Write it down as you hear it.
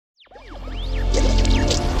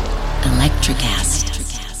Electrocast.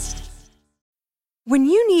 When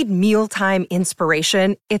you need mealtime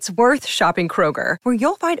inspiration, it's worth shopping Kroger, where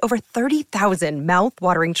you'll find over 30,000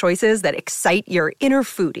 mouth-watering choices that excite your inner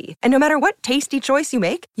foodie. And no matter what tasty choice you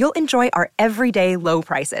make, you'll enjoy our everyday low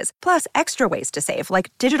prices, plus extra ways to save,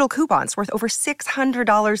 like digital coupons worth over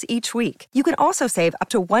 $600 each week. You can also save up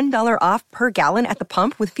to $1 off per gallon at the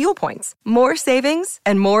pump with fuel points. More savings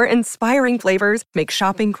and more inspiring flavors make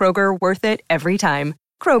shopping Kroger worth it every time.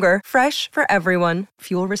 Kroger, fresh for everyone.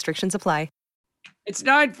 Fuel restrictions apply. It's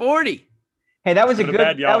 9:40. Hey, that was a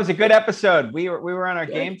good episode. We were on our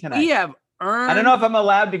game tonight. We have earned. I don't know if I'm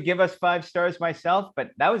allowed to give us 5 stars myself,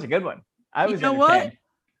 but that was a good one. You know what?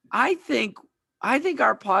 I think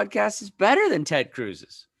our podcast is better than Ted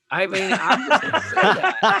Cruz's. I mean, I'm just gonna say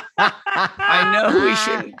that. I know we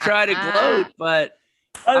shouldn't try to gloat, but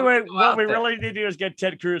by the way, what we really need to do is get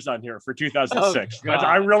Ted Cruz on here for 2006.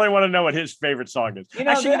 I really want to know what his favorite song is. We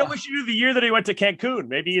should do the year that he went to Cancun.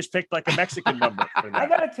 Maybe he's picked like a Mexican number. I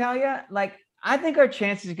gotta tell you, I think our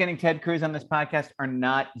chances of getting Ted Cruz on this podcast are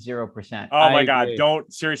not 0%. Oh my God! Don't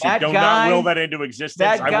not will that into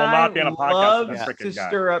existence. I will not be on a podcast with that freaking guy.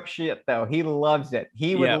 Stir up shit though. He loves it.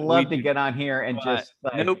 He would love to get on here and just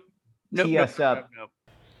tee us up.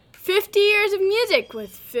 50 years of music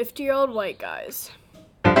with 50-year-old white guys.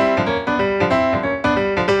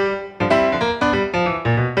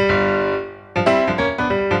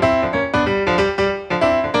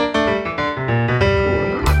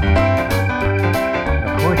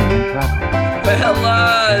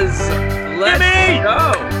 Fellas, let's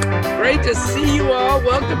go. Great to see you all.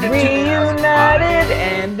 Welcome to Reunited,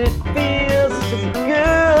 and it feels so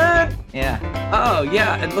good. Yeah. Oh,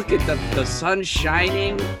 yeah. And look at the sun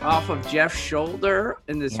shining off of Jeff's shoulder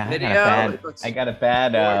in this video. I got a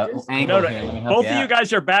bad angle here. Both of you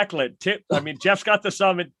guys are backlit. Jeff's got the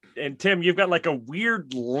summit. And Tim, you've got like a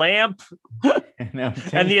weird lamp, and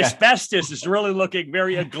the asbestos is really looking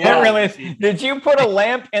very aglow. It really is. Did you put a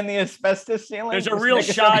lamp in the asbestos ceiling? There's a real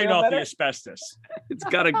shine off the asbestos. It's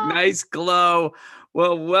got a nice glow.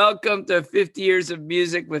 Well, welcome to 50 Years of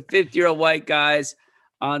Music with 50-year-old white guys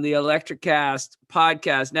on the Electrocast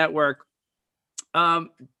podcast network. Ben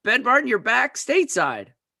Barton, you're back stateside.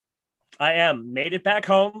 I am. Made it back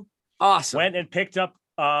home. Awesome. Went and picked up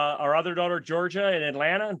our other daughter, Georgia, in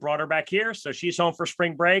Atlanta, and brought her back here. So she's home for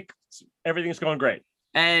spring break. Everything's going great.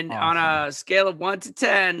 And awesome. On a scale of 1 to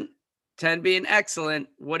 10, 10 being excellent,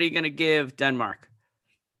 what are you going to give Denmark?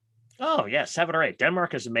 Oh, yeah, 7 or 8.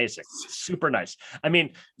 Denmark is amazing. Super nice. I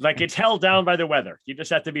mean, it's held down by the weather. You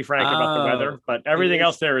just have to be frank about the weather. But everything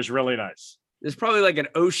else there is really nice. There's probably like an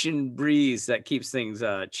ocean breeze that keeps things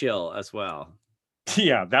chill as well.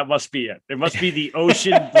 Yeah, that must be it. It must be the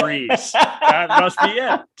ocean breeze. That must be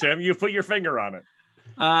it. Tim, you put your finger on it.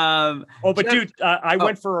 I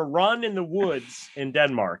went for a run in the woods in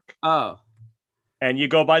Denmark. Oh. And you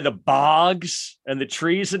go by the bogs and the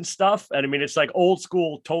trees and stuff. And I mean, it's like old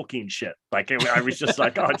school Tolkien shit. I was just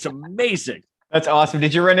like, oh, it's amazing. That's awesome.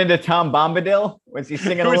 Did you run into Tom Bombadil? Was he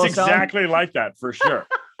singing a little song? It was exactly like that, for sure.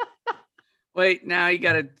 Wait, now you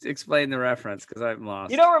got to explain the reference because I'm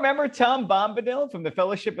lost. You don't remember Tom Bombadil from the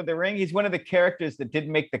Fellowship of the Ring? He's one of the characters that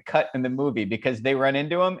didn't make the cut in the movie because they run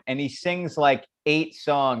into him and he sings 8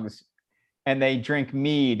 songs and they drink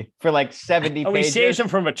mead for 70 pages. He saves them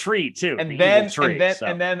from a tree too. And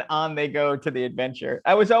then on they go to the adventure.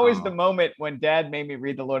 I was always the moment when Dad made me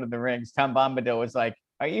read The Lord of the Rings. Tom Bombadil was like,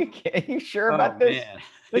 are you sure about this? Man.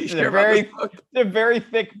 This is a very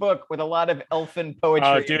thick book with a lot of elfin poetry.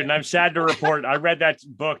 Oh, dude, and I'm sad to report I read that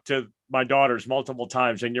book to my daughters multiple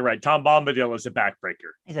times, and you're right. Tom Bombadil is a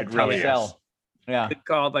backbreaker. He's a tough sell. Yeah. Good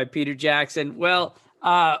call by Peter Jackson. Well,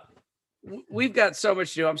 we've got so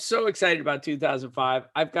much to do. I'm so excited about 2005.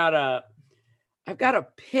 I've got a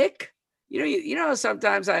pick. You know,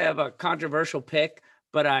 sometimes I have a controversial pick,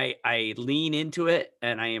 but I lean into it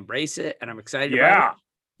and I embrace it, and I'm excited about it.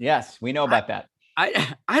 Yes, we know about that. I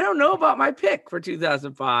don't know about my pick for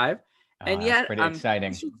 2005, and yet I'm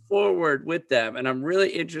exciting. Pushing forward with them, and I'm really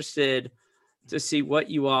interested to see what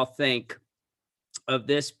you all think of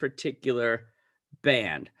this particular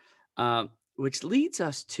band, which leads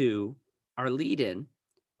us to our lead-in.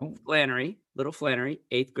 Little Flannery,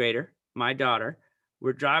 8th grader, my daughter.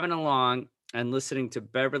 We're driving along and listening to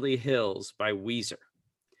Beverly Hills by Weezer,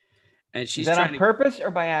 and she's Is that on purpose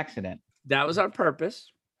or by accident? That was on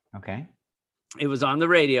purpose. Okay. It was on the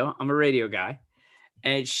radio. I'm a radio guy.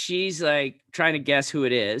 And she's trying to guess who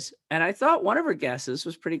it is. And I thought one of her guesses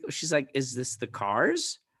was pretty good. She's like, is this the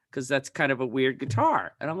Cars? Because that's kind of a weird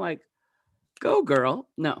guitar. And I'm like, go girl.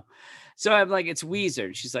 No. So I'm like, it's Weezer.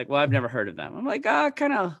 And she's like, well, I've never heard of them. I'm like,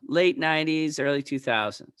 kind of late 90s, early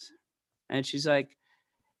 2000s. And she's like,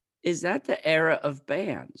 is that the era of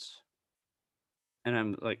bands? And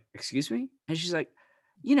I'm like, excuse me? And she's like,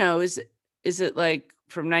 is it like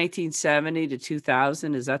from 1970 to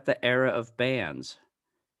 2000? Is that the era of bands?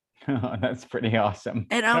 Oh, that's pretty awesome.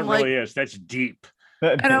 And I'm that really is. That's deep.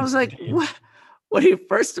 And I was like, what do you,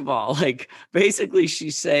 first of all, like, basically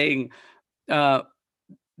she's saying the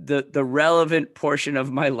relevant portion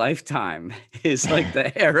of my lifetime is like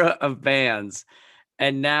the era of bands.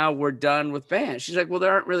 And now we're done with bands. She's like, well,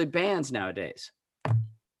 there aren't really bands nowadays.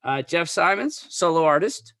 Jeff Simons, solo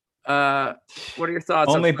artist. What are your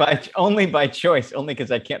thoughts? Only by choice, only because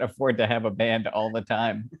I can't afford to have a band all the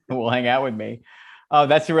time who will hang out with me. Oh,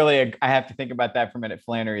 that's really I have to think about that for a minute.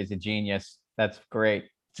 Flannery is a genius. That's great.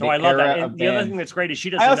 So I love that. And the other thing that's great is she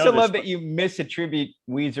doesn't. I also love that you misattribute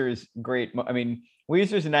Weezer's great. I mean,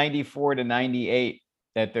 Weezer's 94 to 98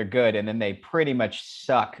 that they're good, and then they pretty much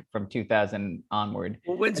suck from 2000 onward.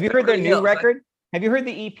 Well, have you heard their new record? Have you heard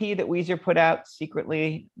the EP that Weezer put out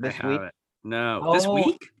secretly this week? No, this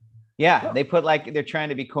week? Yeah, they put like they're trying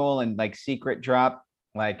to be cool and like secret drop.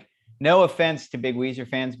 Like, no offense to big Weezer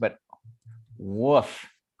fans, but woof.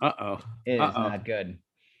 It is not good.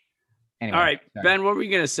 Anyway, all right, sorry. Ben, what were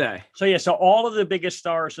you gonna say? So all of the biggest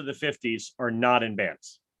stars of the 50s are not in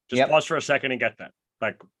bands. Just pause for a second and get that.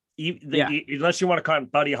 Like, unless you want to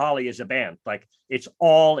count Buddy Holly as a band, like it's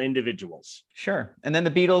all individuals. Sure. And then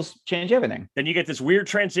the Beatles change everything. Then you get this weird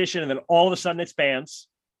transition, and then all of a sudden it's bands.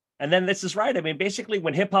 And then this is right. I mean, basically,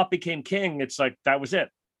 when hip hop became king, it's like that was it.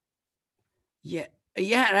 Yeah,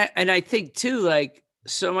 and I think too, like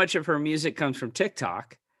so much of her music comes from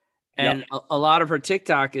TikTok. And a lot of her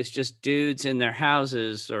TikTok is just dudes in their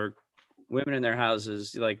houses or women in their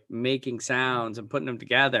houses, like making sounds and putting them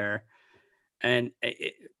together. And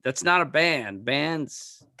that's not a band.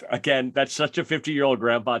 Bands. Again, that's such a 50-year-old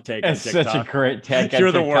grandpa take. It's such a great take.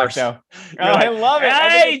 You're the worst. I love it.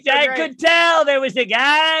 Hey, I could tell there was a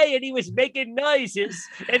guy and he was making noises.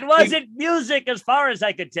 It wasn't music as far as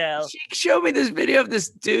I could tell. She showed me this video of this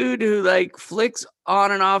dude who like flicks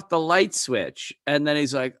on and off the light switch. And then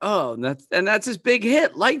he's like, oh, that's his big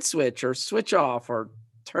hit, light switch or switch off or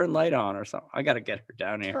turn light on or something. I got to get her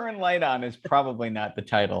down here. Turn light on is probably not the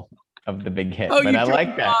title of the big hit, but I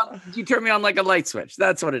like that. You turn me on like a light switch.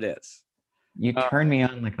 That's what it is. You turn me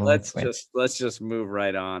on like a light switch. Let's just move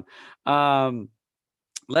right on.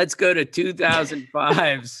 Let's go to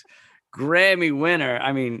 2005's Grammy winner.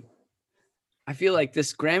 I mean, I feel like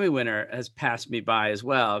this Grammy winner has passed me by as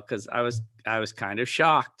well because I was kind of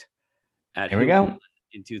shocked at here we go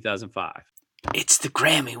in 2005. It's the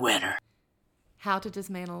Grammy winner. How to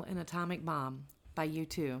Dismantle an Atomic Bomb by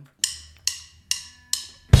U2.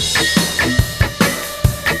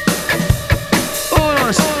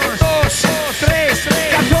 Unos, dos, tres, 14.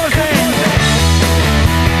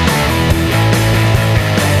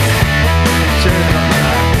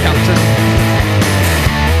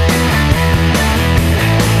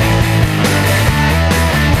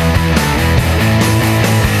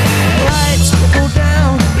 Lights go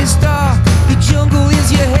down, it's dark, the jungle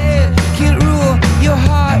is your head, can't rule your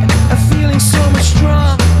heart, a feeling so much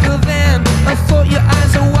stronger than I thought. Your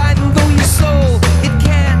eyes are wide and though your soul, it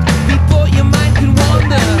can't be bought, your mind can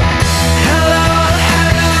wander. Hello,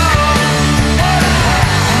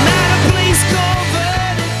 not a place called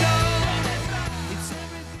Vertigo.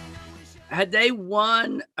 Had they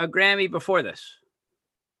won a Grammy before this?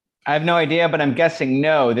 I have no idea, but I'm guessing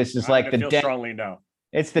no. This is like the strongly no.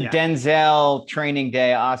 It's the Denzel Training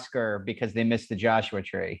Day Oscar because they missed the Joshua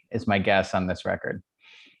Tree, is my guess on this record.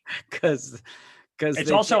 Because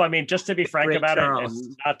it's also, I mean, just to be frank about it,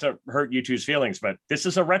 and not to hurt U2's feelings, but this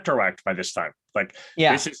is a retro act by this time. Like,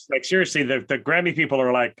 this is like seriously, the Grammy people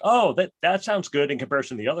are like, oh, that sounds good in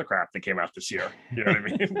comparison to the other crap that came out this year. You know what I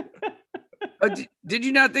mean? Did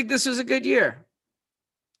you not think this was a good year?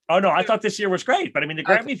 Oh no, I thought this year was great, but I mean, the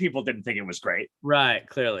Grammy people didn't think it was great. Right,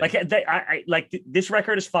 clearly. Like this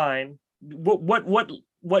record is fine.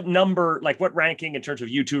 What number, like what ranking in terms of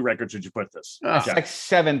U2 records would you put this? It's like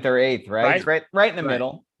 7th or 8th, right? Right in the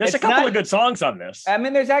middle. There's a couple of good songs on this. I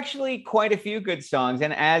mean, there's actually quite a few good songs,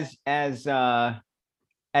 and as U2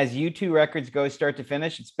 records go start to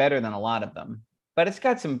finish, it's better than a lot of them. But it's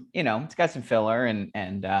got some, it's got some filler,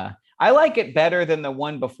 and I like it better than the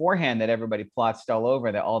one beforehand that everybody plotsed all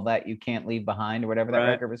over, that All That You Can't Leave Behind or whatever that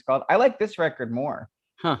record was called. I like this record more.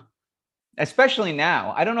 Especially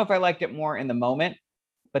now. I don't know if I liked it more in the moment,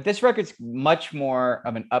 but this record's much more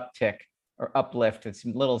of an uptick or uplift. It's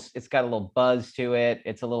got a little buzz to it.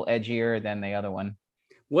 It's a little edgier than the other one.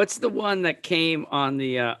 What's the one that came on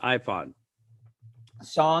the iPod?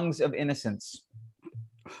 Songs of Innocence.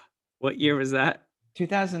 What year was that?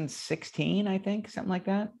 2016, I think, something like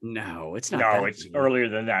that. No, it's not. No, it's earlier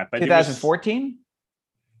than that. But 2014.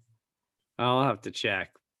 I'll have to check,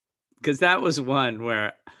 because that was one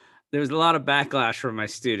where there was a lot of backlash from my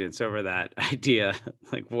students over that idea.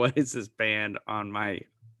 Like, what is this band on my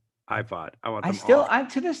iPod? I want them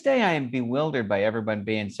to this day, I am bewildered by everyone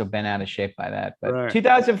being so bent out of shape by that. But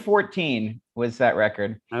 2014 was that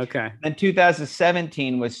record. Okay. Then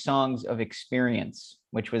 2017 was Songs of Experience,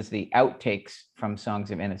 which was the outtakes from Songs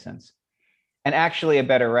of Innocence, and actually a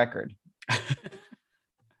better record.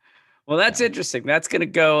 Well, that's interesting. That's going to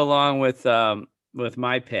go along with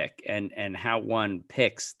my pick and how one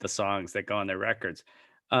picks the songs that go on their records.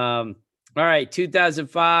 All right,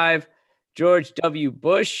 2005, George W.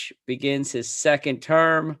 Bush begins his second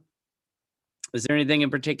term. Is there anything in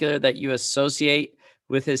particular that you associate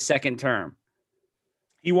with his second term?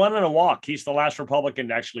 He won in a walk. He's the last Republican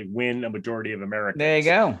to actually win a majority of Americans. There you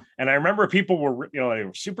go. And I remember people were, they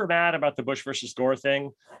were super mad about the Bush versus Gore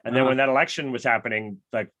thing. And then when that election was happening,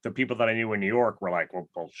 like the people that I knew in New York were like,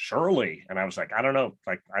 well, surely. And I was like, I don't know.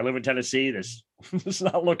 Like, I live in Tennessee. This is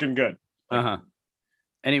not looking good. And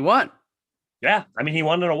he won. Yeah. I mean, he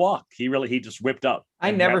won in a walk. He just whipped up.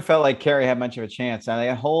 I never felt like Kerry had much of a chance.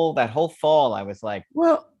 That whole fall, I was like,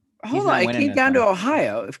 well, hold on, it came down to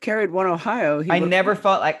Ohio. If Kerry had won Ohio, I never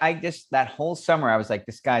felt like that whole summer I was like,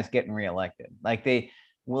 this guy's getting reelected.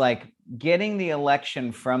 Like getting the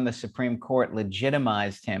election from the Supreme Court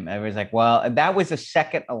legitimized him. I was like, well, that was a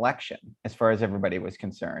second election as far as everybody was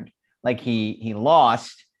concerned. Like he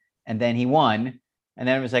lost and then he won. And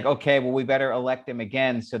then it was like, okay, well, we better elect him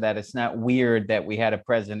again so that it's not weird that we had a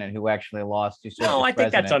president who actually lost. No, I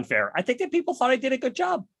think that's unfair. I think that people thought he did a good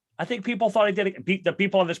job. I think people thought he did it. The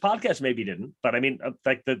people on this podcast maybe didn't, but I mean,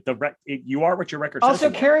 like you are what your record says.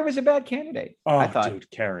 Also, Kerry was a bad candidate. Oh, I thought, dude,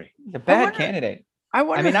 Kerry, a bad candidate. I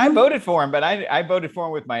voted for him, but I voted for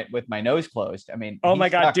him with my nose closed. I mean, oh my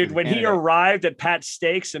God, dude, when he arrived at Pat's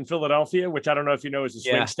Steaks in Philadelphia, which I don't know if you know is a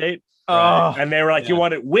swing state. Oh, and they were like, you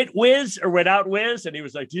want it with whiz or without whiz? And he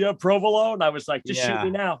was like, do you have provolone? And I was like, just shoot me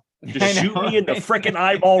now. Just shoot me in the freaking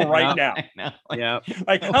eyeball right now. Yeah.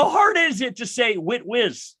 Like, how hard is it to say wit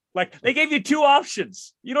whiz? Like, they gave you two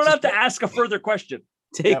options. You don't have to ask a further question.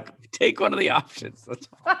 Take one of the options.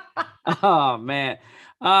 Oh, man.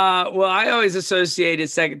 Well, I always associated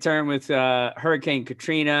second term with Hurricane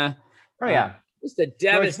Katrina. Oh, yeah. Just a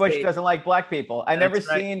devastating. George Bush doesn't like black people. I've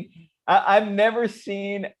never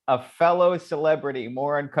seen a fellow celebrity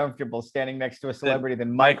more uncomfortable standing next to a celebrity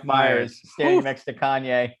than Mike Myers standing next to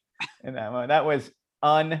Kanye. And that was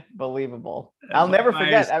unbelievable. I'll never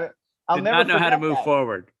forget. I'll never know how to move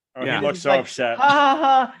forward. Oh, he looked so upset. Ha ha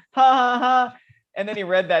ha ha ha. And then he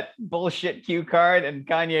read that bullshit cue card, and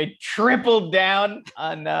Kanye tripled down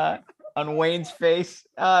on Wayne's face.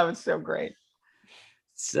 Oh, it was so great.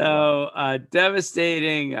 So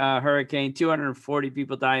devastating hurricane. 240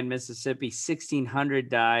 people die in Mississippi. 1,600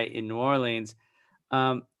 die in New Orleans.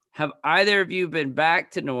 Have either of you been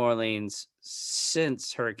back to New Orleans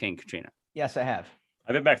since Hurricane Katrina? Yes, I have.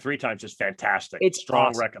 I've been back 3 times. It's fantastic. It's strong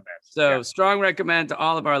awesome. Recommend. So strong recommend to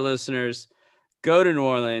all of our listeners. Go to New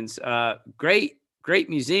Orleans. Great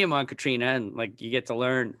museum on Katrina, and like you get to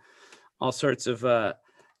learn all sorts of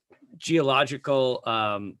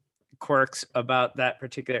geological quirks about that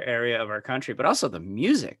particular area of our country, but also the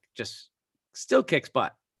music just still kicks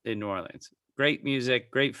butt in New Orleans. Great music,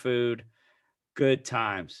 great food, good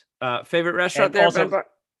times. Favorite restaurant there? Also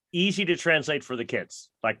easy to translate for the kids.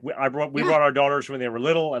 Like we brought our daughters when they were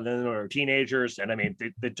little, and then they were teenagers, and I mean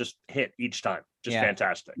they just hit each time. Just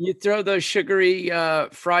fantastic. You throw those sugary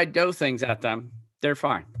fried dough things at them, they're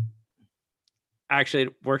fine. Actually,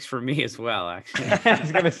 it works for me as well. Actually, I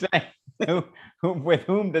was gonna say, with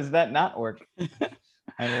whom does that not work?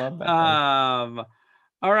 I love that.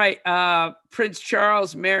 All right. Prince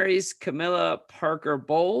Charles marries Camilla Parker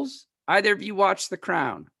Bowles. Either of you watched The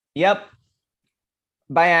Crown? Yep.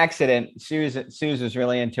 By accident, Suze was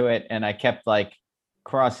really into it, and I kept like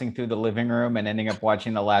crossing through the living room and ending up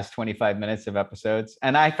watching the last 25 minutes of episodes.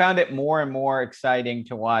 And I found it more and more exciting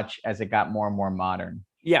to watch as it got more and more modern.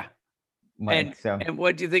 Yeah. And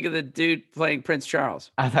what do you think of the dude playing Prince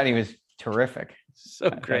Charles? I thought he was terrific. So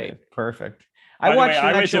great. Perfect. I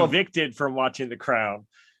was evicted from watching The Crown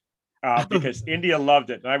because India loved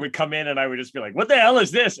it. And I would come in and I would just be like, what the hell is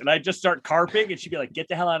this? And I'd just start carping, and she'd be like, get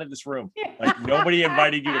the hell out of this room. Like, nobody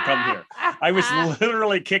invited you to come here. I was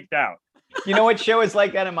literally kicked out. You know what show is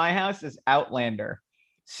like that in my house is Outlander.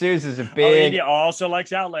 Suze is a big. India also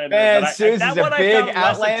likes Outlander. Man, Suze is a big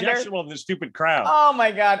Outlander. Less objectionable than the stupid crowd. Oh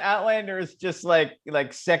my God, Outlander is just like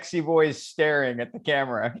sexy boys staring at the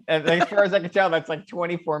camera. And as far as I can tell, that's like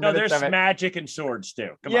 24 minutes. No, there's of it. magic and swords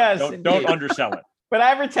too. Come yes, on, don't undersell it. But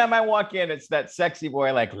every time I walk in, it's that sexy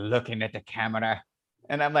boy like looking at the camera.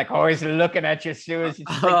 And I'm like, always looking at you, Suze.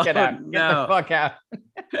 Get out. Get the fuck out.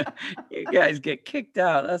 You guys get kicked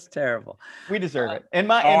out. That's terrible. We deserve it.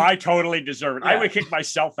 I totally deserve it. Yeah. I would kick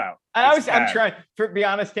myself out. I'm trying, to be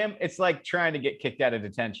honest, Tim, it's like trying to get kicked out of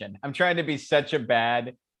detention. I'm trying to be such a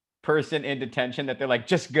bad person in detention that they're like,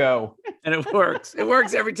 just go. And it works. It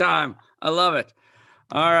works every time. I love it.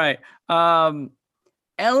 All right.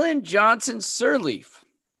 Ellen Johnson Sirleaf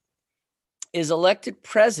is elected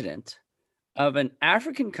president of an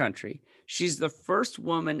African country. She's the first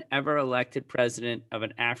woman ever elected president of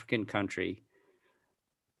an African country.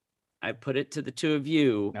 I put it to the two of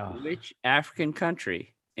you. Oh. Which African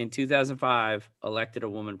country in 2005 elected a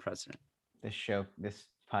woman president? This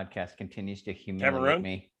podcast continues to humiliate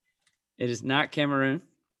me. It is not Cameroon.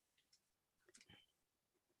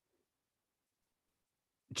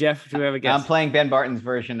 Jeff, do you have a guess? I'm playing Ben Barton's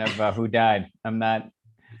version of Who Died. I'm not.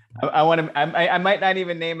 I might not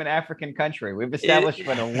even name an African country. We've established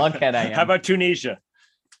what a lunkhead I am. How about Tunisia?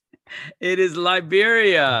 It is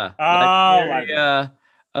Liberia. Oh, Liberia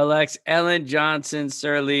elects Ellen Johnson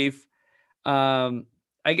Sirleaf.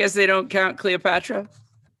 I guess they don't count Cleopatra.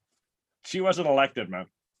 She wasn't elected, man.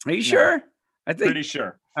 Are you sure? I think pretty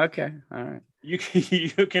sure. Okay, all right. You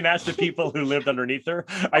can ask the people who lived underneath her.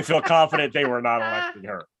 I feel confident they were not electing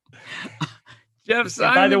her. Jeff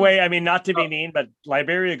Simon. By the way, I mean, not to be mean, but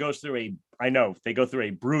Liberia goes through they go through a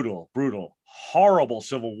brutal, horrible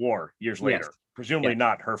civil war years later. Yes. Presumably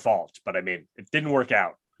not her fault, but I mean, it didn't work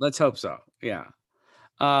out. Let's hope so. Yeah.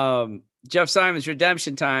 Jeff Simon's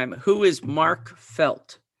redemption time. Who is Mark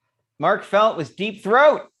Felt? Mark Felt was Deep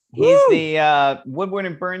Throat. Woo! He's the Woodward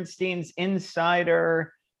and Bernstein's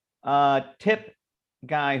insider tip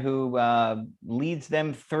guy who leads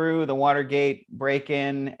them through the Watergate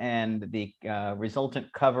break-in and the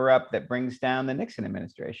resultant cover-up that brings down the Nixon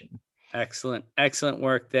administration. Excellent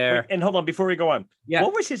work there. Wait, and hold on, before we go on,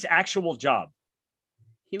 what was his actual job?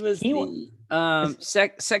 He was the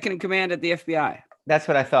second in command at the FBI. That's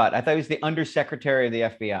what I thought. I thought he was the undersecretary of the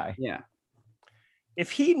FBI. Yeah.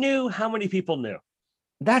 If he knew, how many people knew?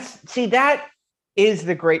 That is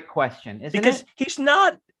the great question, isn't it? Because he's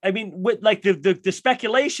not. I mean, like the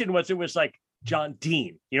speculation was it was like John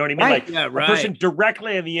Dean. You know what I mean? Right. Like a person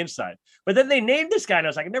directly on the inside. But then they named this guy, and I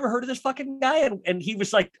was like, I've never heard of this fucking guy. And he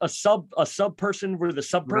was like a sub person with a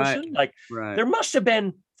sub person. Like there must have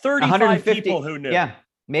been 35 people who knew. Yeah,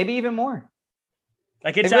 maybe even more.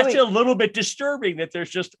 Like it's actually a little bit disturbing that there's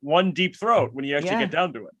just one Deep Throat when you actually get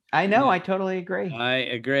down to it. I know. I totally agree. I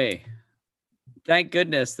agree. Thank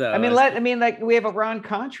goodness, though. I mean, like we have Iran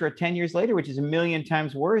Contra 10 years later, which is a million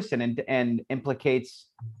times worse and implicates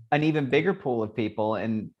an even bigger pool of people.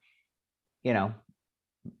 And,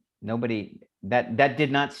 nobody that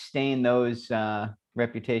did not stain those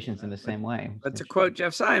reputations in the same way. But to quote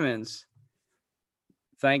Jeff Simons,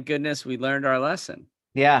 thank goodness we learned our lesson.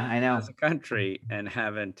 Yeah, I know. As a country and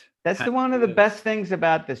haven't. That's one of the best things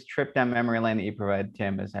about this trip down memory lane that you provided,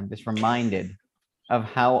 Tim, is I'm just reminded of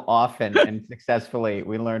how often and successfully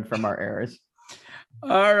we learn from our errors.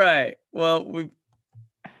 All right. Well,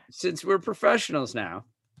 since we're professionals now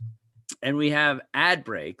and we have ad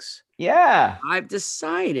breaks, I've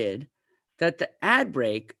decided that the ad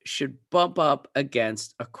break should bump up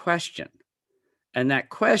against a question. And that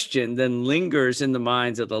question then lingers in the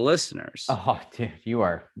minds of the listeners. Oh, dude,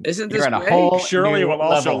 Isn't this on a great? whole Surely will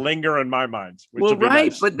also linger in my mind. Well, right,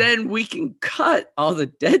 nice. But then we can cut all the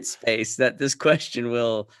dead space that this question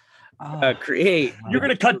will create. You're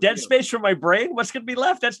going to cut dead space from my brain? What's going to be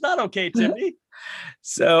left? That's not okay, Timmy.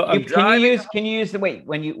 So can you use the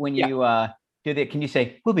when you do that? Can you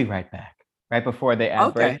say we'll be right back right before the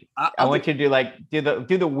ad break? I want you to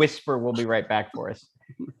do the whisper. We'll be right back for us.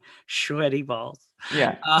 Sweaty balls.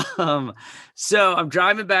 Yeah. So I'm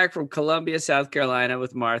driving back from Columbia, South Carolina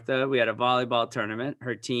with Martha. We had a volleyball tournament.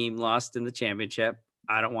 Her team lost in the championship.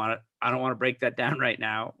 I don't want to break that down right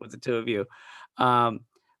now with the two of you.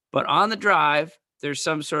 But on the drive, there's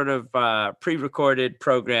some sort of pre-recorded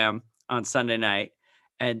program on Sunday night,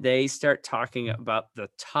 and they start talking about the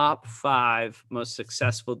top 5 most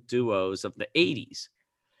successful duos of the 80s.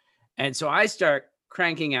 And so I start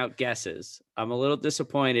cranking out guesses. I'm a little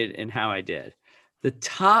disappointed in how I did. The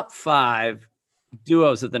top 5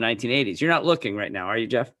 duos of the 1980s. You're not looking right now, are you,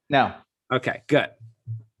 Jeff? No. Okay, good.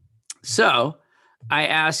 So I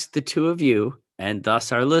asked the two of you, and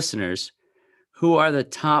thus our listeners, Who are the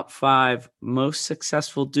top 5 most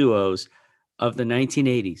successful duos of the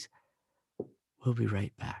 1980s? We'll be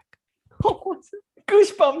right back.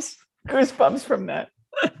 Goosebumps from that.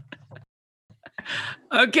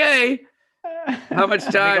 Okay. How much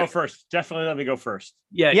time? Let me go first. Definitely let me go first.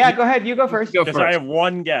 Yeah, go ahead. You go first. Because I have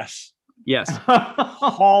one guess. Yes.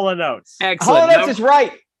 Hall & Oates. Excellent. Hall & Oates is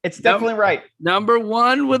right. It's definitely right. Number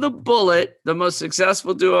 1 with a bullet, the most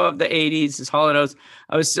successful duo of the 80s is Hall & Oates.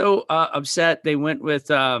 I was so upset they went with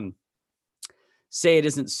Say It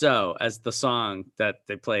Isn't So as the song that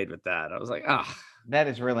they played with that. I was like, that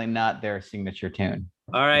is really not their signature tune.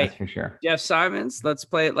 All right. That's for sure. Jeff Simons, let's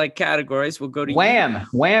play it like categories. We'll go to Wham.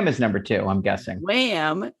 You. Wham is number 2, I'm guessing.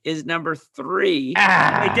 Wham is number 3.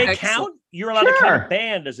 Wait, they count? You're allowed to count a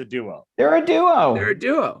band as a duo. They're a duo. They're a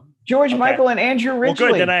duo. George Michael and Andrew Ridgeley.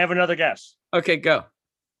 Well, good. Then I have another guess. Okay, go.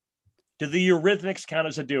 Do the Eurythmics count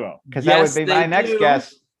as a duo? Because that would be my next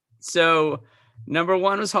guess. So number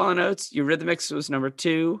 1 was Hall & Oates. Eurythmics was number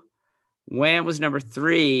 2. Wham was number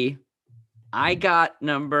 3. I got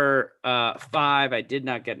number 5. I did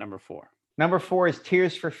not get number 4. Number 4 is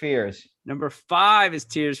Tears for Fears. Number 5 is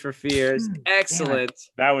Tears for Fears. Excellent.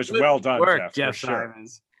 That was well done, work, Jeff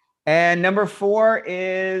Simons. And number 4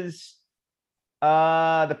 is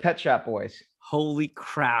the Pet Shop Boys. Holy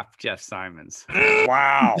crap, Jeff Simons.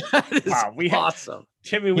 Wow. That is wow. Awesome.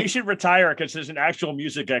 Timmy, we should retire because there's an actual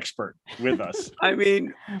music expert with us. I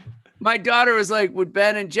mean, my daughter was like, would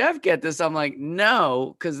Ben and Jeff get this? I'm like,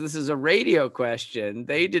 no, because this is a radio question.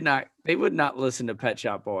 They would not listen to Pet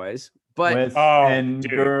Shop Boys. But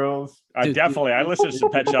girls. Definitely. I listened to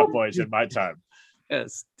Pet Shop Boys in my time.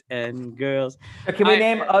 Yes, and girls. Can we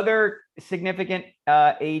name other significant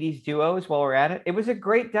 80s duos while we're at it? It was a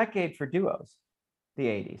great decade for duos, the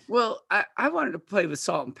 80s. Well, I wanted to play with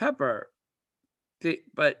Salt and Pepper,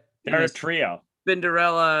 but they're a trio.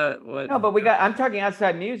 Cinderella. No, but I'm talking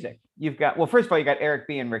outside music. You've got, well, first of all, you got Eric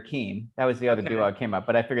B. and Rakim. That was the other duo that came up,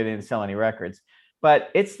 but I figured they didn't sell any records.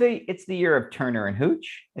 But it's the year of Turner and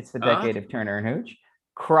Hooch. It's the decade of Turner and Hooch.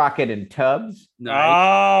 Crockett and Tubbs. Nice.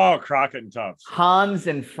 Oh, Crockett and Tubbs. Hans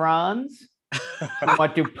and Franz. I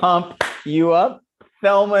want to pump you up.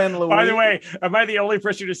 Thelma and Louise. By the way, am I the only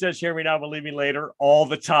person who says "Hear me now, believe me later" all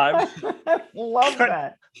the time? Love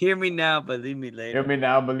that. Hear me now, believe me later. Hear me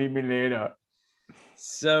now, believe me later.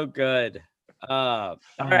 So good. All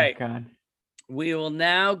right. God. We will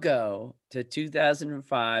now go to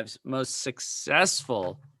 2005's most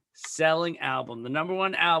successful selling album, the number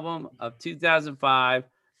 1 album of 2005.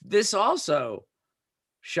 This also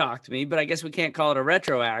shocked me, but I guess we can't call it a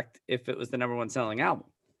retro act if it was the number 1 selling album.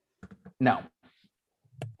 No.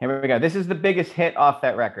 Here we go. This is the biggest hit off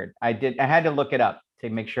that record. I had to look it up to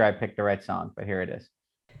make sure I picked the right song, but here it is.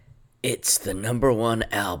 It's the number 1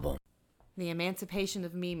 album. The Emancipation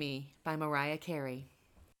of Mimi by Mariah Carey.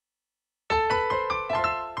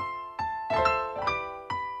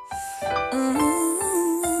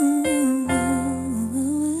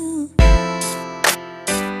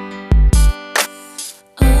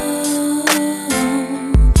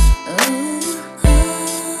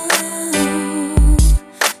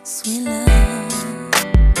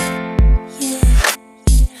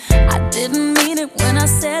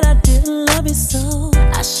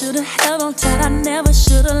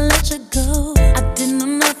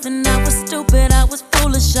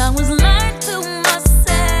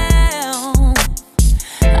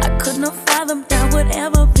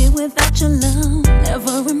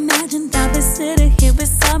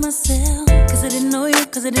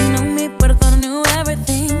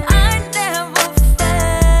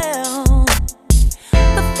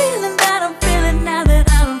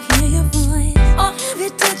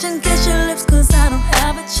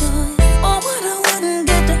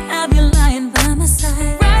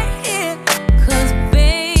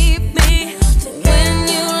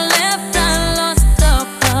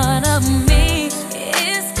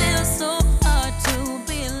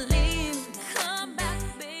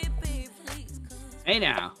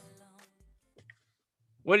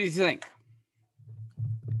 What do you think?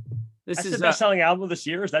 That's the best-selling album of this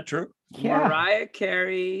year. Is that true? Yeah. Mariah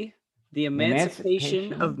Carey, The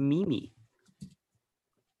Emancipation of Mimi.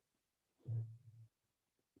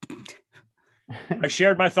 I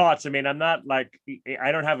shared my thoughts. I mean, I'm not like,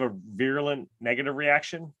 I don't have a virulent negative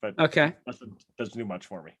reaction, but okay, doesn't do much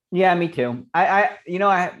for me. Yeah, me too.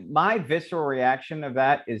 My visceral reaction of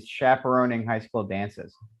that is Chaperoning High School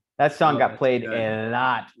Dances. That song got played a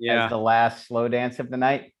lot as the last slow dance of the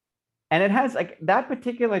night. And it has like that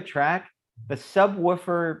particular track, the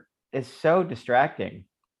subwoofer is so distracting.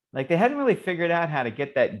 Like they hadn't really figured out how to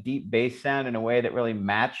get that deep bass sound in a way that really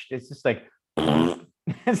matched. It's just like,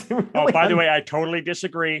 Oh, by the way, I totally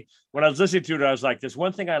disagree. When I was listening to it, I was like, there's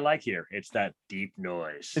one thing I like here. It's that deep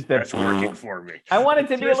noise. That's working for me. I want it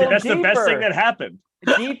to be a little That's deeper. The best thing that happened.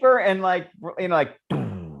 Deeper and like,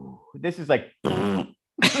 this is like,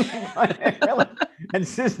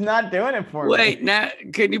 it's just not doing it for me. Wait, now,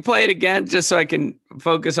 can you play it again just so I can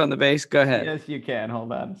focus on the bass? Go ahead. Yes, you can.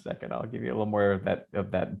 Hold on a second. I'll give you a little more of that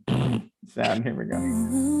sound. Here we go.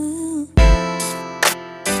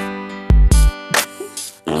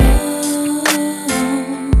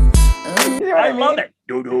 I love it.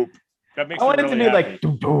 Doo-doo. That makes I want it really to be happy. like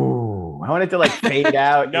doo-doo. I want it to like fade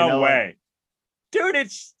out. No way. Dude,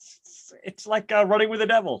 it's like running with the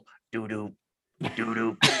devil. Doo-doo.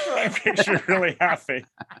 Doo-doo. It makes you really happy.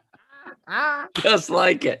 Just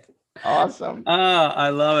like it. Awesome. Oh, I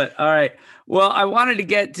love it. All right. Well, I wanted to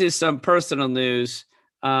get to some personal news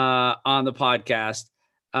on the podcast.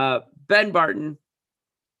 Ben Barton,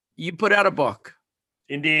 you put out a book.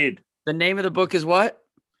 Indeed. The name of the book is what?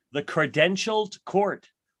 The Credentialed Court.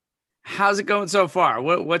 How's it going so far?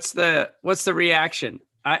 What's the reaction?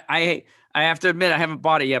 I have to admit I haven't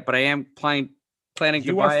bought it yet, but I am planning to buy it.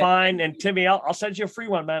 You are fine, and Timmy, I'll send you a free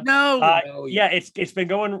one, man. No, yeah, it's been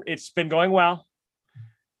going well.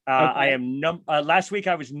 Okay. I am last week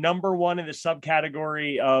I was number 1 in the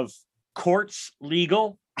subcategory of courts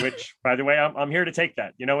legal, which, by the way, I'm here to take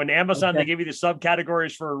that. You know, in Amazon, They give you the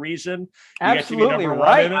subcategories for a reason. Absolutely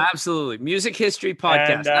right. Absolutely. Music history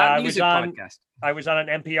podcast, not music podcast. I was on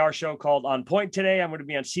an NPR show called On Point today. I'm going to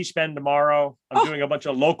be on C-SPAN tomorrow. I'm doing a bunch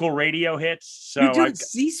of local radio hits. So you're doing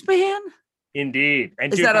C-SPAN? Indeed.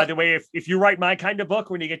 And dude, by the way, if you write my kind of book,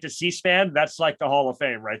 when you get to C-SPAN, that's like the Hall of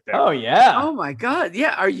Fame right there. Oh, yeah. Oh, my God.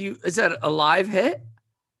 Yeah. Is that a live hit?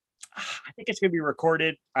 I think it's going to be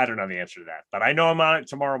recorded. I don't know the answer to that, but I know I'm on it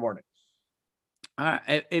tomorrow morning.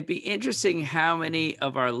 It'd be interesting how many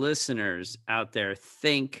of our listeners out there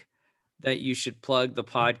think that you should plug the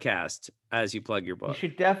podcast as you plug your book. You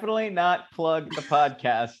should definitely not plug the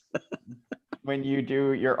podcast when you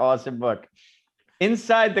do your awesome book.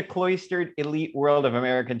 Inside the Cloistered Elite World of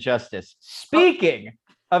American Justice. Speaking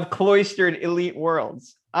of cloistered elite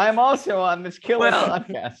worlds, I'm also on this killer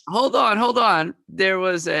podcast. Hold on.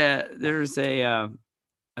 There's a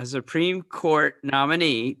Supreme Court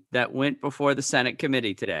nominee that went before the Senate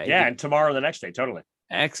committee today. Yeah, and tomorrow, the next day, totally.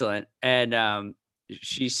 Excellent. And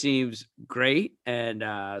she seems great and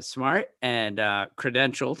smart and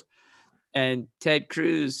credentialed. And Ted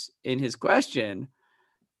Cruz, in his question,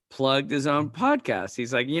 plugged his own podcast.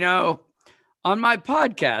 He's like, on my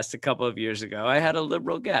podcast a couple of years ago, I had a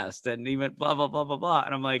liberal guest and he went blah, blah, blah, blah, blah.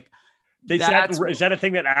 And I'm like, is that a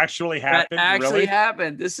thing that actually happened? That actually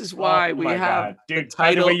happened. This is why we have the title.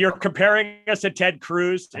 By the way, you're comparing us to Ted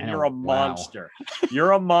Cruz and you're a monster.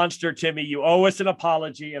 You're a monster, Timmy. You owe us an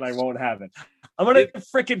apology and I won't have it. I'm going to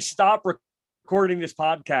freaking stop recording this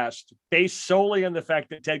podcast based solely on the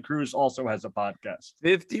fact that Ted Cruz also has a podcast.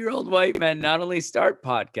 50-year-old white men not only start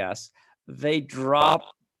podcasts, they drop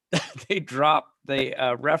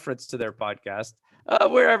the reference to their podcast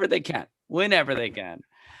wherever they can, whenever they can.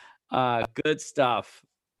 Good stuff.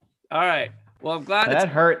 All right. Well, I'm glad that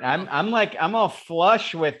hurt. I'm all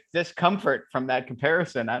flush with discomfort from that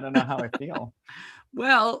comparison. I don't know how I feel.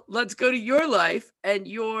 Well, let's go to your life and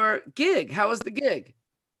your gig. How was the gig?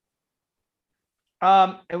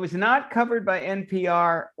 It was not covered by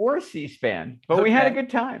NPR or C-SPAN, but we had a good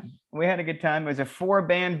time. It was a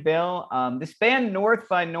 4-band bill. This band North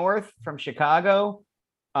by North from Chicago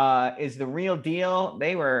is the real deal.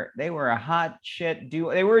 They were a hot shit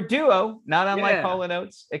duo. They were a duo, not unlike Hall &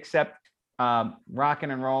 Oates, except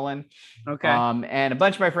rocking and rolling. Okay. And a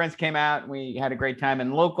bunch of my friends came out. And we had a great time.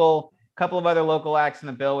 And couple of other local acts in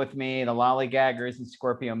the bill with me, the Lollygaggers and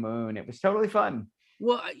Scorpio Moon. It was totally fun.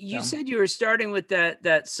 Well, you said you were starting with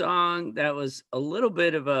that song that was a little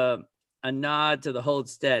bit of a nod to the Hold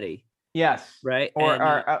Steady. Yes. Right.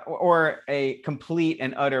 Or a complete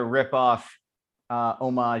and utter ripoff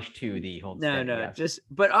homage to the Hold Steady. No. Yes.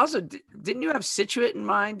 But also, didn't you have Scituate in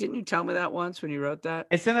mind? Didn't you tell me that once when you wrote that?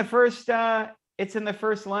 It's in the first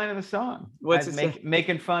line of the song. What's it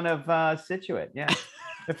making fun of Scituate? Yeah.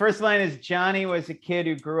 The first line is, Johnny was a kid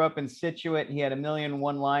who grew up in Scituate. He had a million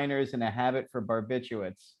one-liners and a habit for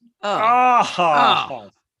barbiturates.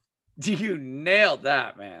 Oh. You nailed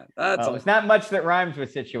that, man. It's not much that rhymes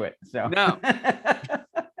with Scituate. So no.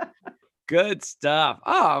 Good stuff.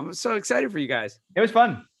 Oh, I'm so excited for you guys. It was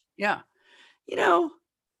fun. Yeah.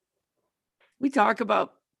 We talk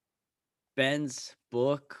about Ben's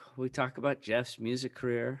book. We talk about Jeff's music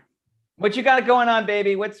career. What you got going on,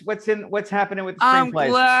 baby? What's happening with the screenplays? I'm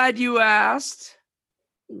glad you asked.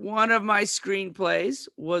 One of my screenplays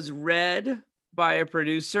was read by a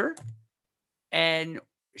producer, and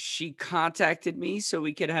she contacted me so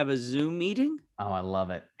we could have a Zoom meeting. Oh, I love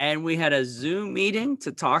it. And we had a Zoom meeting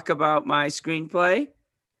to talk about my screenplay.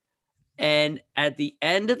 And at the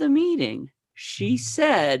end of the meeting, she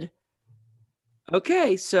said,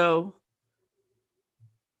 okay, so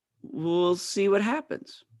we'll see what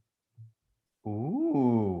happens.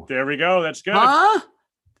 Ooh. There we go. That's good. Huh?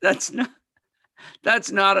 That's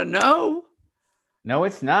not a no. No,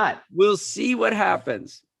 it's not. We'll see what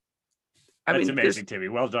happens. That's amazing, Timmy.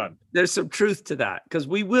 Well done. There's some truth to that because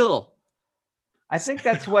we will. I think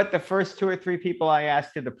that's what the first 2 or 3 people I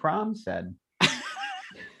asked to the prom said.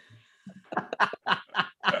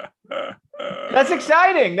 That's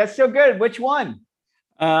exciting. That's so good. Which one?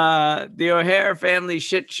 The O'Hare family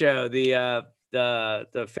shit show. The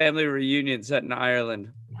family reunion set in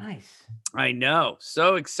Ireland. Nice. I know.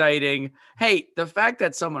 So exciting. Hey, the fact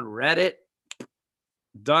that someone read it,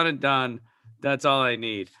 done and done. That's all I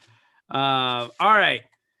need. All right.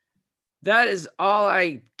 That is all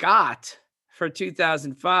I got for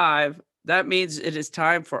 2005. That means it is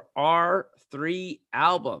time for our 3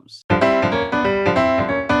 albums.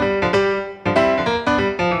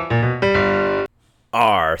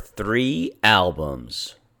 Our 3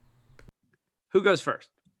 albums. Who goes first?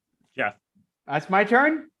 Jeff. That's my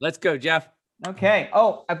turn? Let's go, Jeff. Okay.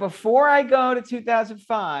 Oh, before I go to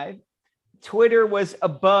 2005, Twitter was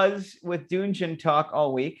abuzz with Dungeon talk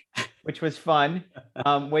all week, which was fun,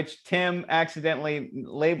 which Tim accidentally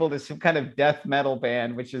labeled as some kind of death metal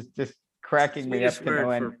band, which is just cracking me up to no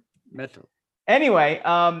end. Metal. Anyway,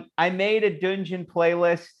 I made a Dungeon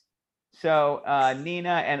playlist. So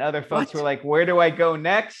Nina and other folks were like, where do I go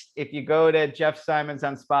next? If you go to Jeff Simons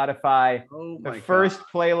on Spotify, the first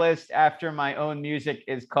playlist after my own music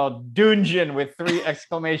is called Dungeon with 3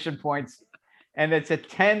 exclamation points. And it's a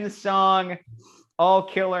 10-song, all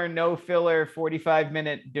killer, no filler,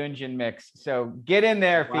 45-minute Dungeon mix. So get in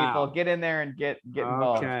there, people. Get in there and get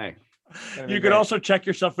involved. Okay. You could also check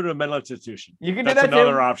yourself into a mental institution. You can do that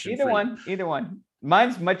another too. Option. Either one.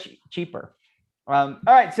 Mine's much cheaper. All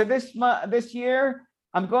right. So this year,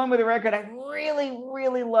 I'm going with a record I really,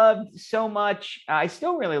 really loved so much. I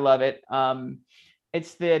still really love it.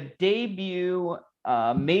 It's the debut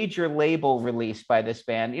major label release by this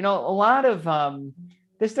band. You know, a lot of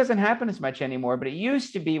this doesn't happen as much anymore, but it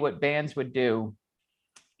used to be what bands would do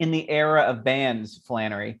in the era of bands,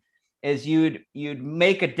 Flannery, is you'd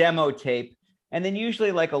make a demo tape, and then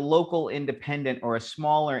usually like a local independent or a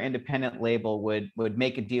smaller independent label would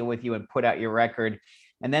make a deal with you and put out your record.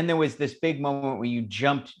 And then there was this big moment where you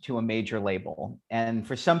jumped to a major label. And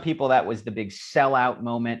for some people, that was the big sellout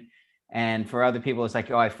moment. And for other people, it's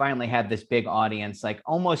like, oh, I finally had this big audience. Like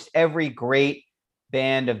almost every great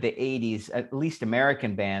band of the 80s, at least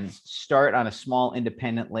American bands, start on a small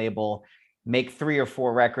independent label, make 3 or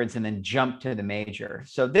 4 records, and then jump to the major.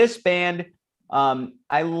 So this band,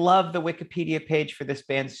 I love the Wikipedia page for this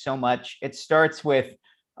band so much. It starts with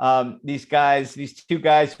these 2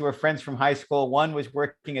 guys who were friends from high school. One was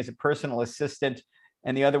working as a personal assistant,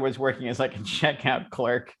 and the other was working as like a checkout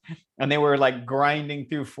clerk. And they were like grinding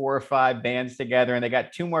through 4 or 5 bands together. And they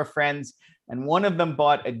got 2 more friends. And one of them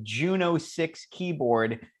bought a Juno 6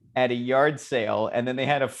 keyboard at a yard sale. And then they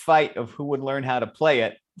had a fight of who would learn how to play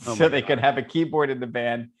it so they could have a keyboard in the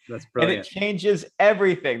band. That's brilliant. And it changes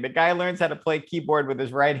everything. The guy learns how to play keyboard with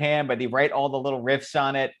his right hand, but he write all the little riffs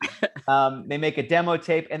on it. They make a demo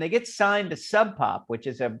tape and they get signed to Sub Pop, which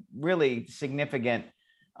is a really significant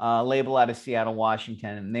label out of Seattle,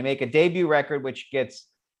 Washington. And they make a debut record, which gets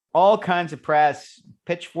all kinds of press.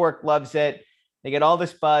 Pitchfork loves it. They get all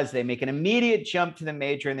this buzz. They make an immediate jump to the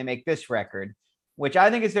major, and they make this record, which I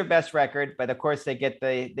think is their best record. But of course, they get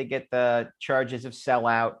the charges of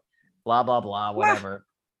sellout, blah blah blah, whatever.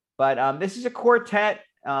 But this is a quartet.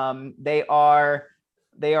 They are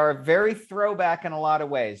very throwback in a lot of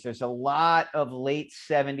ways. There's a lot of late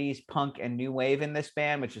 70s punk and new wave in this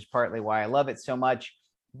band, which is partly why I love it so much.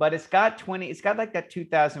 But it's got like that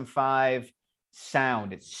 2005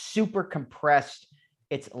 sound. It's super compressed.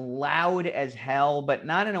 It's loud as hell, but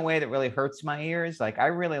not in a way that really hurts my ears. Like I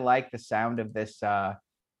really like the sound of this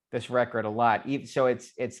record a lot. So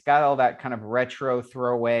it's got all that kind of retro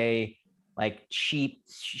throwaway, like cheap,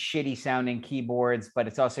 shitty sounding keyboards, but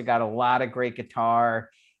it's also got a lot of great guitar.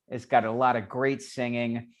 It's got a lot of great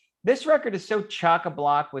singing. This record is so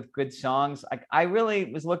chock-a-block with good songs. Like I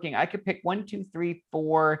really was looking, I could pick 1, 2, 3,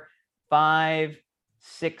 4, 5,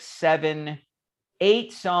 6, 7,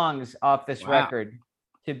 8 songs off this record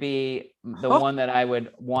to be the one that I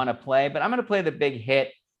would want to play. But I'm going to play the big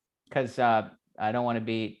hit because I don't want to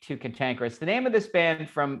be too cantankerous. The name of this band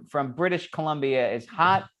from British Columbia is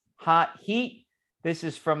Hot Hot Heat. This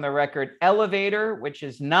is from the record Elevator, which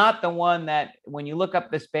is not the one that when you look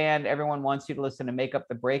up this band, everyone wants you to listen to Make Up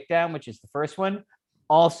the Breakdown, which is the first one.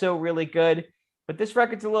 Also really good. But this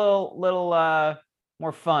record's a little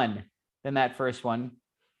more fun than that first one.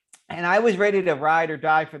 And I was ready to ride or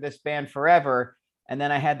die for this band forever. And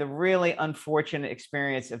then I had the really unfortunate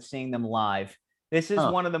experience of seeing them live. This is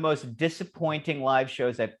one of the most disappointing live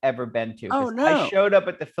shows I've ever been to. Oh, no. I showed up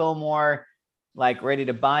at the Fillmore like ready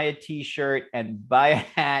to buy a t-shirt and buy a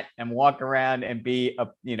hat and walk around and be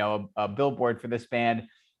a billboard for this band.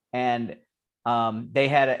 And they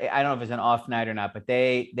had I don't know if it was an off night or not, but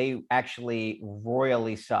they actually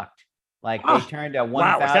royally sucked. Like they turned a 1,000.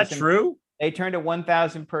 Wow, is that true? They turned a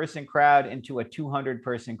 1,000 person crowd into a 200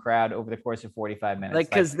 person crowd over the course of 45 minutes. Like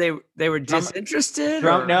because they were disinterested.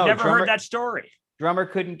 Never heard that story. Drummer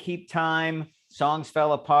couldn't keep time. Songs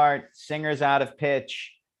fell apart. Singers out of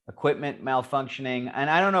pitch. Equipment malfunctioning. And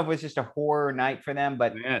I don't know if it was just a horror night for them,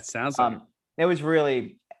 but yeah, it sounds like it was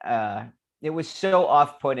really it was so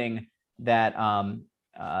off-putting that Ben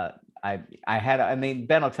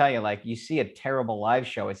will tell you, like, you see a terrible live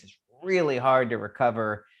show, it's just really hard to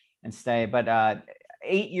recover and stay. But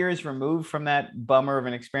 8 years removed from that bummer of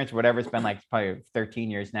an experience, whatever it's been, like it's probably 13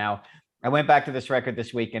 years now, I went back to this record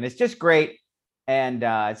this week and it's just great. And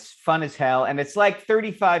it's fun as hell. And it's like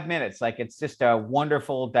 35 minutes. Like it's just a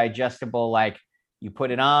wonderful, digestible, like you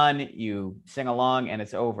put it on, you sing along and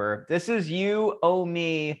it's over. This is You Owe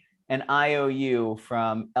Me and I Owe You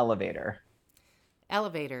from Elevator.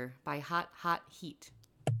 Elevator by Hot Hot Heat.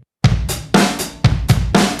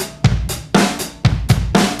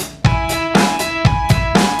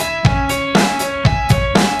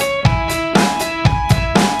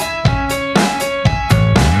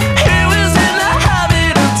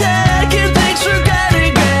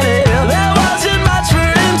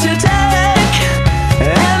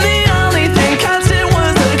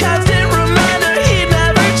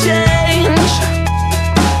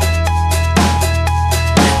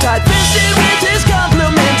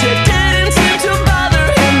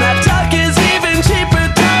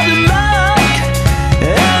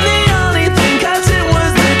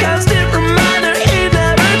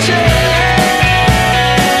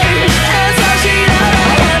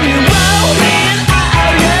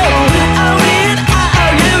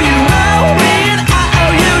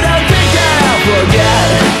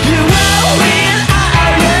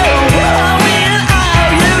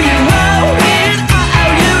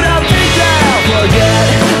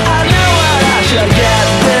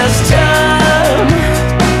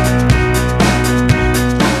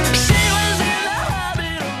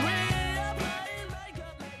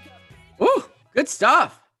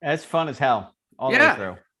 Stuff. That's fun as hell all the way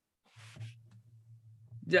through.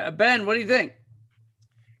 Yeah, Ben, what do you think?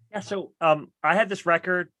 Yeah, so I had this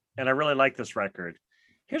record and I really like this record.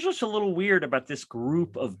 Here's what's a little weird about this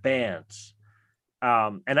group of bands.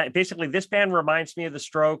 Basically this band reminds me of the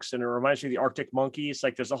Strokes and it reminds me of the Arctic Monkeys.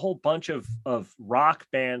 Like there's a whole bunch of rock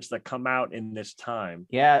bands that come out in this time.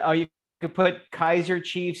 Yeah. Oh, you could put Kaiser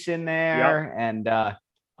Chiefs in there and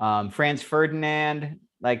Franz Ferdinand.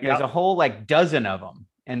 Like there's a whole like dozen of them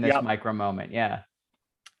in this micro moment. Yeah.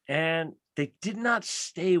 And they did not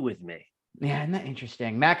stay with me. Yeah. Isn't that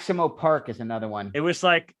interesting? Maximo Park is another one. It was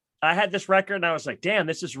like, I had this record and I was like, damn,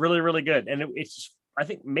 this is really, really good. And I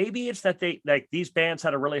think maybe it's that these bands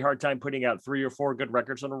had a really hard time putting out 3 or 4 good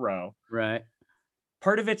records in a row. Right.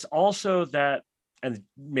 Part of it's also that, and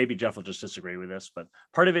maybe Jeff will just disagree with this, but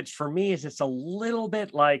part of it for me is it's a little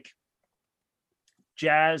bit like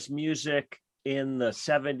jazz music in the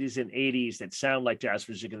 70s and 80s that sound like jazz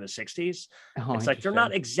music in the 60s. It's like they're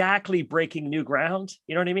not exactly breaking new ground.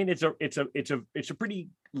 You know what I mean? It's a pretty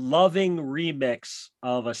loving remix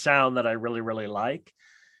of a sound that I really, really like.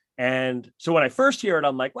 And so when I first hear it,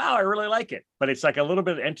 I'm like, wow, I really like it. But it's like a little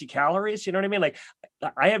bit of empty calories. You know what I mean? Like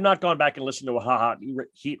I have not gone back and listened to a Hot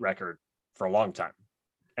Heat record for a long time.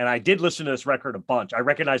 And I did listen to this record a bunch. I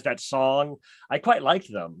recognize that song. I quite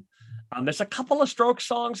liked them. There's a couple of Strokes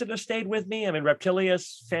songs that have stayed with me. I mean,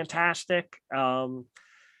 Reptilia's fantastic.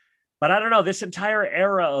 But I don't know, this entire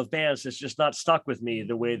era of bands has just not stuck with me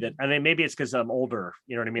the way that, I mean, maybe it's because I'm older,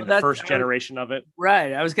 you know what I mean? Well, the first generation of it.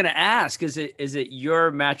 Right. I was going to ask, is it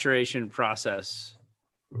your maturation process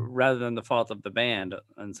rather than the fault of the band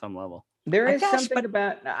on some level? There is something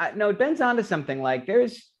about, no, Ben's onto something. Like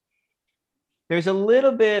there's a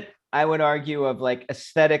little bit, I would argue, of like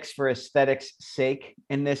aesthetics for aesthetics sake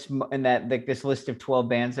in this list of 12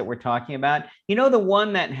 bands that we're talking about. You know, the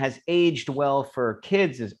one that has aged well for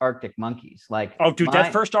kids is Arctic Monkeys. Like, oh, dude,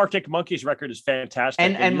 that first Arctic Monkeys record is fantastic.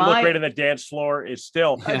 And you look great on the dance floor is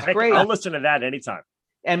still great. I'll listen to that anytime.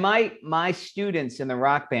 And my students in the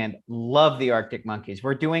rock band love the Arctic Monkeys.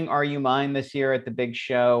 We're doing Are You Mine this year at the big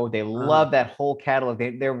show. They love that whole catalog.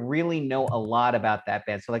 They really know a lot about that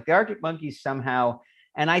band. So like the Arctic Monkeys somehow,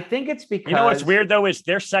 and I think it's because, you know what's weird though is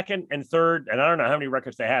their second and third, and I don't know how many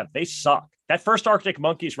records they have. They suck. That first Arctic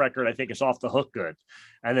Monkeys record, I think, is off the hook good,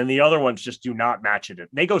 and then the other ones just do not match it.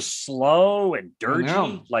 They go slow and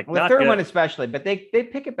dirgy, like the third one especially. But they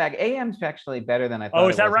pick it back. AM's actually better than I thought. Oh,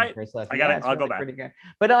 is that right? I got it. I'll go back. Pretty good.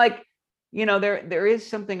 But like, you know, there is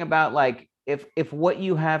something about like if what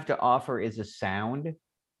you have to offer is a sound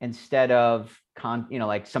instead of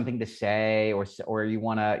like something to say or you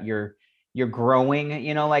want to you're growing,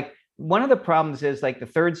 you know, like one of the problems is like the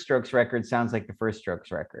third Strokes record sounds like the first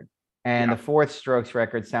Strokes record. And the fourth Strokes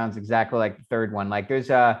record sounds exactly like the third one. Like there's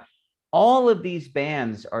all of these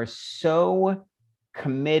bands are so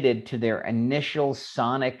committed to their initial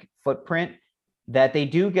sonic footprint that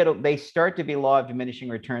they start to be law of diminishing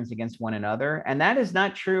returns against one another. And that is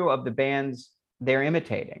not true of the bands they're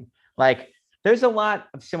imitating. Like there's a lot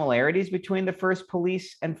of similarities between the first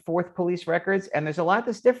Police and fourth Police records. And there's a lot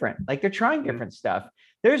that's different. Like they're trying different stuff.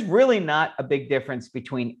 There's really not a big difference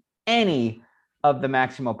between any of the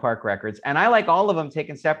Maximo Park records. And I like all of them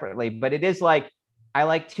taken separately, but it is like, I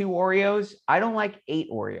like 2 Oreos. I don't like 8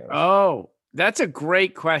 Oreos. Oh, that's a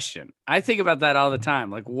great question. I think about that all the time.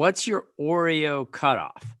 Like, what's your Oreo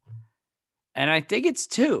cutoff? And I think it's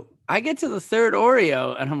 2. I get to the third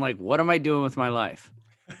Oreo and I'm like, what am I doing with my life?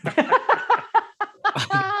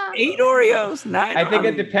 8 Oreos, 9. I think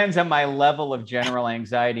it depends on my level of general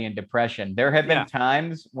anxiety and depression. There have been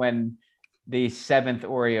times when the 7th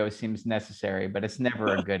Oreo seems necessary, but it's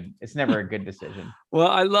never a good decision. Well,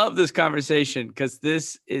 I love this conversation because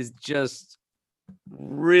this is just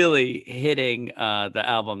really hitting the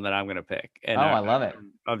album that I'm going to pick. And I love it.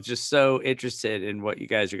 I'm just so interested in what you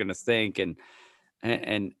guys are going to think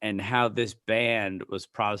and how this band was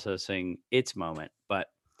processing its moment. But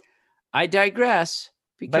I digress.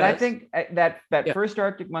 But I think that first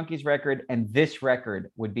Arctic Monkeys record and this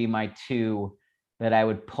record would be my 2 that I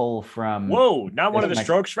would pull from. Whoa, not one of the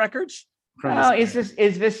Strokes records? No, Is This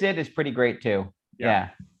It is pretty great too. Yeah.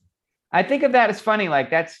 I think of that as funny.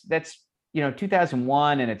 Like that's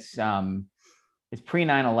 2001 and it's pre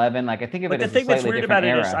 9/11. Like I think of it as a slightly different era. But the thing that's weird about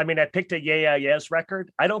it is, I mean, I picked a Yeah Yeahs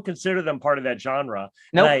record. I don't consider them part of that genre.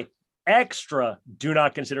 Nope. And I extra do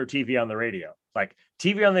not consider TV on the radio. Like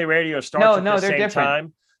TV on the radio starts at the same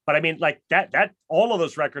time. But I mean, like that all of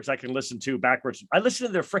those records I can listen to backwards. I listen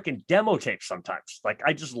to their freaking demo tapes sometimes. Like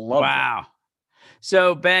I just love them.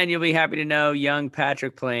 So Ben, you'll be happy to know young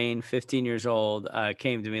Patrick Plain, 15 years old,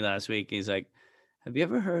 came to me last week. He's like, have you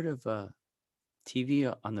ever heard of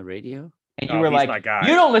TV on the radio? And you were like,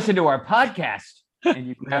 you don't listen to our podcast. And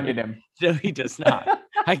you grounded him. No, he does not.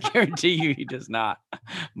 I guarantee you he does not.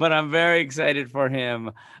 But I'm very excited for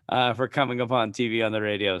him for coming up on TV on the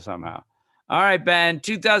radio somehow. All right, Ben,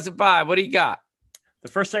 2005, what do you got? The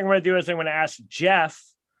first thing I'm going to do is I'm going to ask Jeff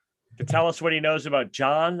to tell us what he knows about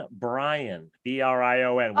John Bryan,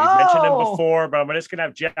 B-R-I-O-N. We've mentioned him before, but I'm just going to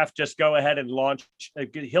have Jeff just go ahead and launch.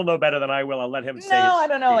 He'll know better than I will. I'll let him say. No, I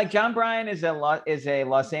don't know. Like John Bryan is a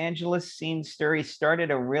Los Angeles scene stir. He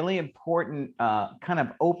started a really important kind of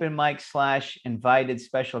open mic / invited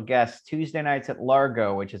special guest Tuesday nights at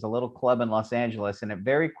Largo, which is a little club in Los Angeles. And it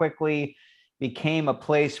very quickly became a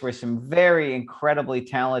place where some very incredibly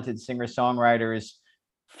talented singer-songwriters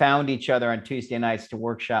found each other on Tuesday nights to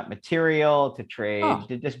workshop material, to trade,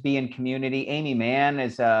 to just be in community. Amy Mann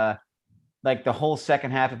is like the whole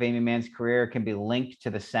second half of Amy Mann's career can be linked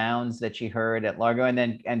to the sounds that she heard at Largo. And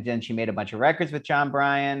then she made a bunch of records with John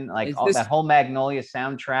Bryan, like that whole Magnolia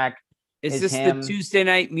soundtrack. Is this the Tuesday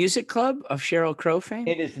Night Music Club of Sheryl Crow fame?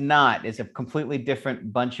 It is not. It's a completely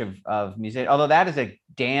different bunch of music. Although that is a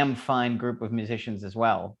damn fine group of musicians as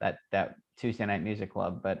well, that Tuesday Night Music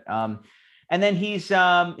Club. But and then he does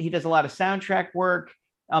a lot of soundtrack work,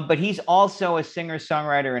 but he's also a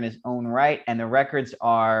singer-songwriter in his own right. And the records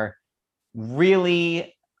are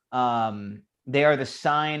really they are the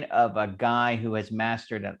sign of a guy who has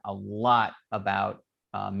mastered a lot about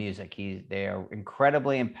music. They are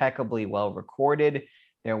incredibly impeccably well recorded.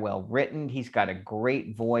 They're well written. He's got a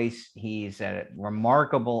great voice. He's a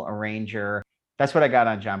remarkable arranger. That's what I got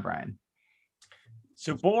on John Bryan.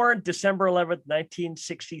 So born December 11th,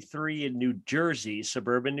 1963 in New Jersey,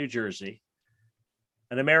 suburban New Jersey.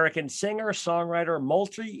 An American singer, songwriter,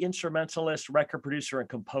 multi-instrumentalist, record producer, and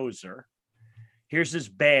composer. Here's his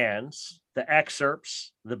bands, the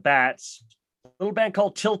Excerpts, the Bats, a little band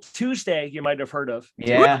called Till Tuesday, you might have heard of.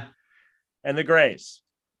 Yeah. And the Grays.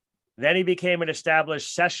 Then he became an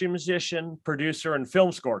established session musician, producer, and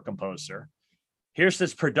film score composer. Here's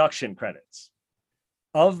his production credits.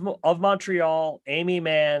 Of Montreal, Amy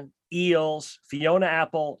Mann, Eels, Fiona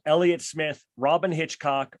Apple, Elliott Smith, Robin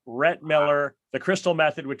Hitchcock, Rhett Miller, The Crystal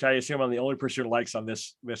Method, which I assume I'm the only person who likes on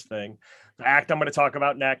this thing. The act I'm going to talk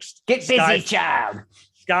about next. Get busy, child.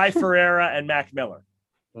 Sky Ferreira and Mac Miller.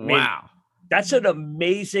 Wow. That's an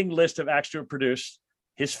amazing list of acts to have produced.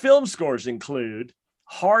 His film scores include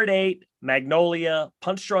Hard Eight, Magnolia,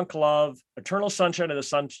 Punch Drunk Love, Eternal Sunshine of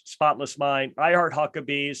the Spotless Mind, I Heart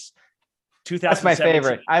Huckabees, 2017. That's my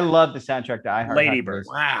favorite. I love the soundtrack to I Heart Lady Bird.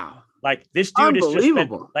 Wow. Like this dude is just been,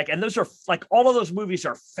 unbelievable. and those are like all of those movies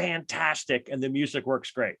are fantastic and the music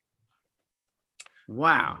works great.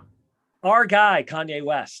 Wow. Our guy, Kanye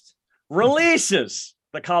West, releases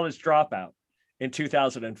The College Dropout in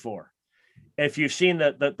 2004. If you've seen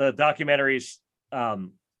the documentaries,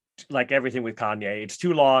 like everything with Kanye, it's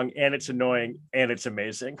too long and it's annoying and it's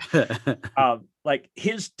amazing. Like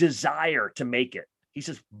his desire to make it, he's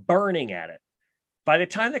just burning at it. By the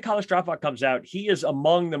time the College Dropout comes out, he is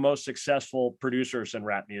among the most successful producers in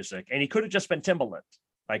rap music, and he could have just been Timbaland.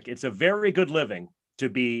 Like it's a very good living to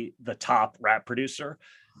be the top rap producer,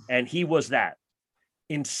 and he was that.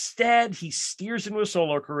 Instead, he steers into a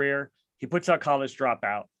solo career. He puts out College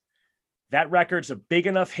Dropout. That record's a big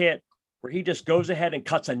enough hit where he just goes ahead and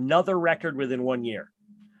cuts another record within 1 year.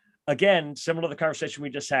 Again, similar to the conversation we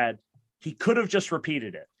just had, he could have just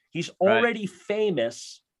repeated it. He's already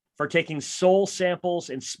famous for taking soul samples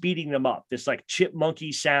and speeding them up, this like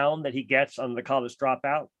chipmunky sound that he gets on the College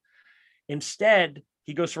Dropout. Instead,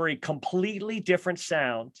 he goes for a completely different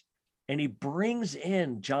sound, and he brings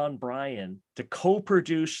in John Bryan to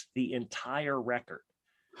co-produce the entire record.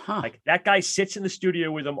 Like that guy sits in the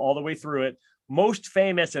studio with him all the way through it. Most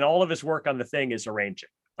famous and all of his work on the thing is arranging.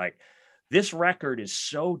 Like this record is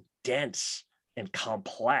so dense and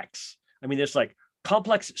complex. I mean, there's like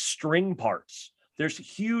complex string parts. There's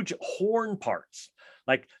huge horn parts.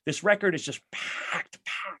 Like this record is just packed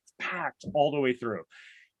all the way through.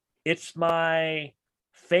 It's my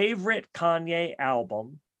favorite Kanye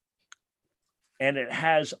album. And it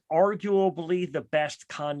has arguably the best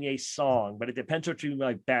Kanye song, but it depends between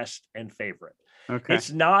my best and favorite. Okay. It's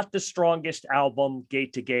not the strongest album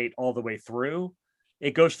gate to gate all the way through.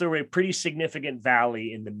 It goes through a pretty significant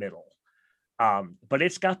valley in the middle. But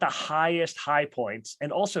it's got the highest high points.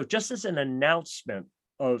 And also just as an announcement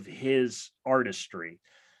of his artistry,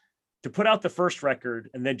 to put out the first record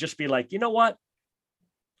and then just be like, you know what?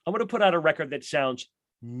 I'm going to put out a record that sounds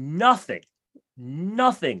nothing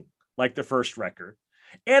like the first record.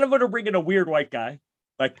 And I'm going to bring in a weird white guy,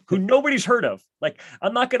 like who nobody's heard of. Like,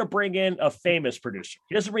 I'm not going to bring in a famous producer.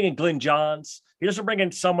 He doesn't bring in Glyn Johns. He doesn't bring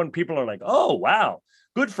in someone people are like, oh, wow,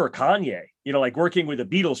 good for Kanye, like working with a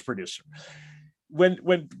Beatles producer.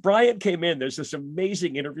 When Brian came in, there's this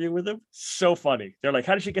amazing interview with him. So funny. They're like,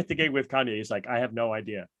 how did you get the gig with Kanye? He's like, I have no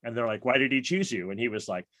idea. And they're like, why did he choose you? And he was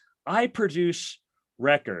like, I produce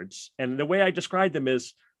records. And the way I describe them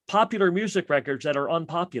is popular music records that are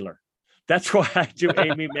unpopular. That's why I do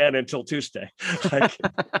Amy Mann until Tuesday. Like,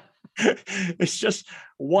 it's just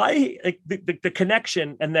why like, the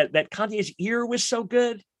connection, and that Kanye's ear was so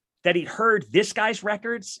good that he heard this guy's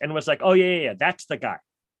records and was like, oh yeah, that's the guy.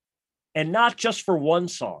 And not just for one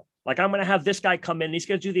song. Like, I'm going to have this guy come in. He's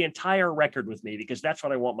going to do the entire record with me because that's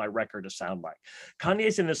what I want my record to sound like.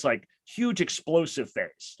 Kanye's in this like huge explosive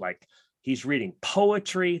phase. Like, he's reading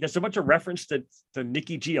poetry. There's a bunch of reference to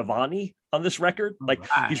Nikki Giovanni on this record. Like,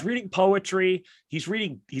 he's reading poetry. He's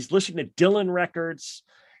listening to Dylan records.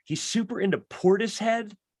 He's super into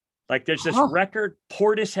Portishead. Like, there's this record,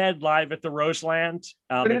 Portishead live at the Roseland.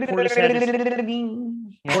 Portishead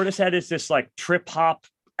is this like trip hop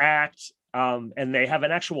act. And they have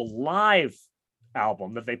an actual live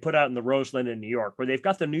album that they put out in the Roseland in New York, where they've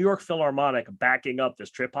got the New York Philharmonic backing up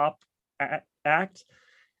this trip hop act.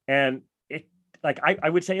 And it, like, I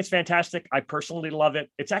would say it's fantastic. I personally love it.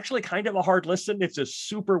 It's actually kind of a hard listen. It's a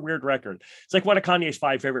super weird record. It's like one of Kanye's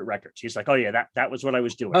 5 favorite records. He's like, oh yeah, that was what I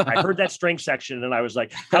was doing. I heard that string section and I was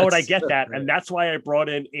like, how would I get that? Great. And that's why I brought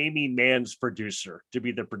in Amy Mann's producer to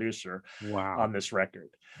be the producer on this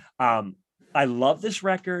record. I love this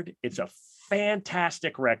record. It's a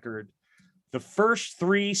fantastic record. The first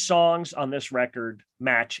 3 songs on this record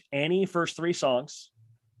match any first 3 songs.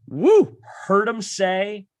 Woo! Heard 'Em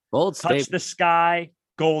Say, Bold Touch statement. the Sky,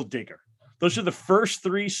 Gold Digger. Those are the first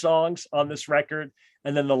 3 songs on this record.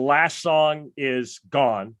 And then the last song is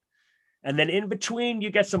Gone. And then in between, you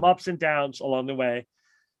get some ups and downs along the way.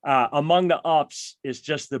 Among the ups is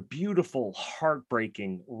just the beautiful,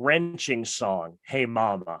 heartbreaking, wrenching song, Hey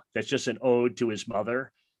Mama. That's just an ode to his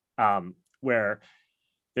mother, where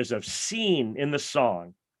there's a scene in the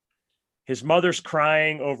song. his mother's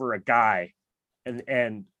crying over a guy,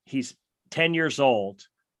 and he's 10 years old,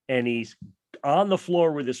 and he's on the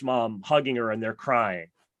floor with his mom hugging her, and they're crying.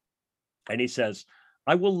 And he says,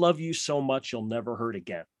 "I will love you so much you'll never hurt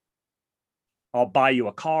again. I'll buy you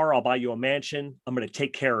a car. I'll buy you a mansion. I'm going to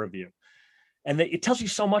take care of you." And it tells you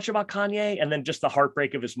so much about Kanye, and then just the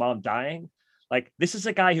heartbreak of his mom dying. Like, this is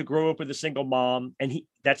a guy who grew up with a single mom, and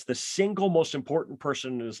that's the single most important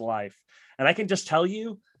person in his life. And I can just tell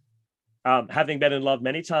you, having been in love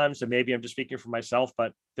many times, and maybe I'm just speaking for myself,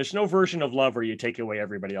 but there's no version of love where you take away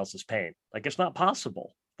everybody else's pain. Like, it's not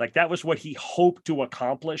possible. Like, that was what he hoped to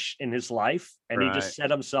accomplish in his life. And he just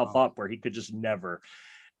set himself up where he could just never,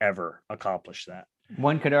 ever accomplish that.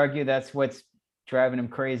 One could argue that's what's driving him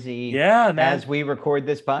crazy. Yeah, man. As we record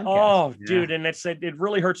this podcast. Oh, dude. And it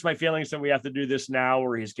really hurts my feelings that we have to do this now,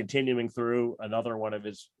 where he's continuing through another one of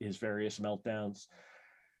his various meltdowns.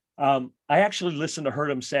 I actually listened to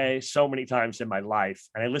Heard Him Say so many times in my life,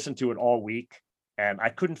 and I listened to it all week, and I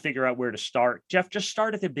couldn't figure out where to start. Jeff, just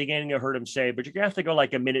start at the beginning of Heard Him Say, but you're gonna have to go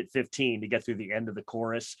like a minute 15 to get through the end of the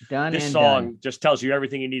chorus. This song just tells you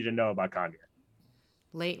everything you need to know about Kanye.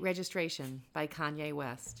 Late Registration by Kanye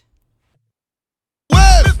West.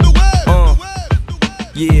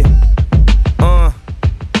 Yeah.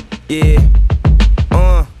 Yeah.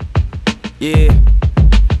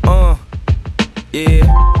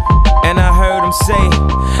 Yeah. And I heard him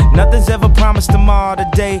say, nothing's ever promised tomorrow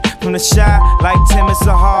today. From the shy like Tim and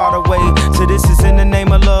Hardaway. So this is in the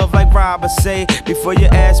name of love like Robert say. Before you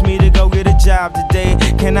ask me to go get a job today,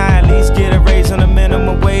 can I at least get a raise on the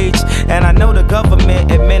minimum wage? And I know the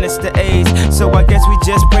government administer AIDS, so I guess we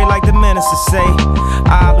just pray like the minister say.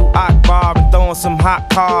 Alu Akbar and throwing some hot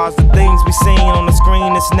cars. The things we seen on the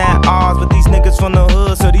screen is not ours. But these niggas from the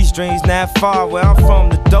hood, so these dreams not far. Where I'm from,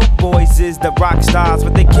 the dope boys is the rock stars,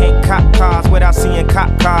 but they can't cop cars without seeing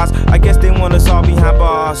cop cars. I guess they want us all behind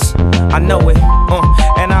bars. I know it,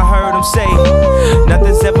 and I heard him say,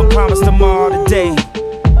 nothing's ever promised tomorrow today.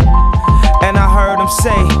 And I heard him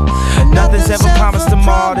say, nothing's ever promised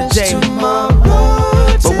tomorrow today.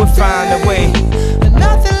 But we'll find a way.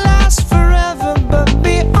 Nothing lasts forever, but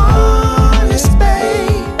be honest,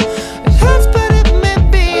 babe. It hurts, but it may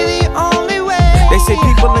be the only way. They say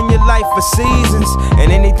people in your life for seasons,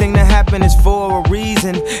 and anything that happen is for a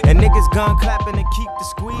reason. And niggas gun clapping and keep the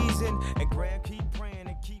squeezing, and Graham keep praying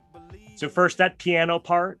and keep believing. So first, that piano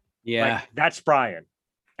part, like, that's Brian.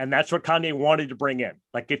 And that's what Kanye wanted to bring in.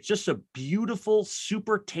 Like, it's just a beautiful,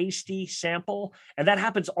 super tasty sample. And that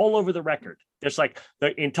happens all over the record. There's like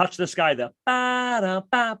in Touch the Sky, the ba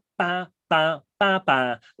ba ba ba ba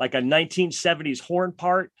ba, like a 1970s horn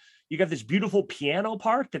part. You got this beautiful piano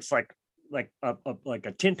part that's like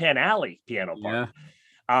a Tin Pan Alley piano part.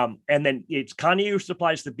 And then it's Kanye who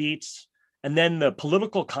supplies the beats, and then the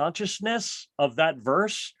political consciousness of that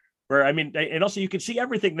verse, where, I mean, and also you can see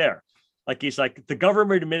everything there. Like, he's like, the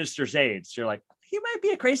government administers AIDS. You're like, he might be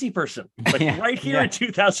a crazy person. Like, right here in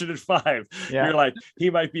 2005, you're like,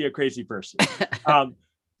 he might be a crazy person.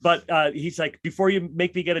 But he's like, before you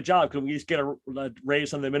make me get a job, can we just get a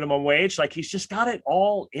raise on the minimum wage? Like, he's just got it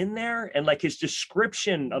all in there. And like his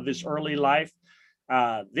description of his early life,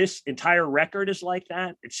 this entire record is like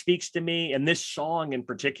that. It speaks to me. And this song in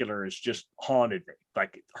particular is just haunted me.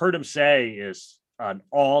 Like, Heard Him Say is an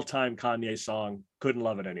all-time Kanye song. Couldn't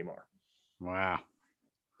love it anymore. Wow.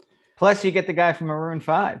 Plus, you get the guy from Maroon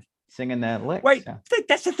 5 singing that lick. Wait,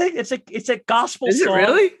 that's the thing. It's a gospel song. Is it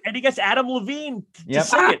really? And he gets Adam Levine to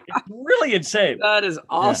sing it. It's really insane. That is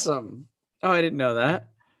awesome. Yeah. Oh, I didn't know that.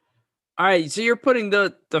 All right, so you're putting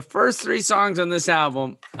the first three songs on this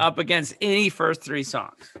album up against any first three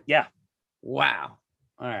songs. Yeah. Wow.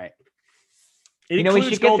 All right. It includes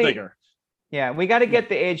we should Gold Digger. Yeah, we got to get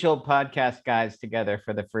the age-old podcast guys together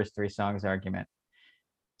for the first three songs argument.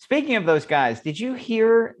 Speaking of those guys, did you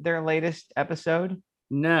hear their latest episode?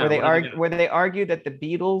 No. Where they argued that the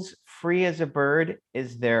Beatles' "Free as a Bird"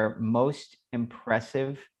 is their most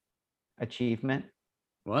impressive achievement.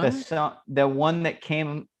 What? The one that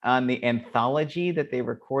came on the anthology that they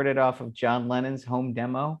recorded off of John Lennon's home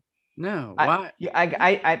demo. No. Why?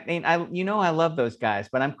 I mean, I love those guys,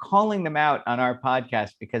 but I'm calling them out on our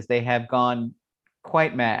podcast because they have gone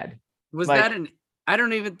quite mad. Was that I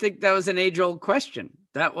don't even think that was an age-old question.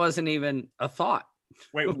 That wasn't even a thought.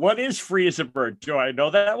 Wait, what is Free as a Bird? Do I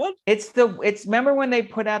know that one? It's remember when they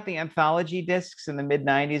put out the anthology discs in the mid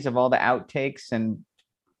 90s of all the outtakes and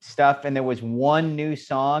stuff, and there was one new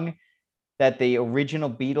song that the original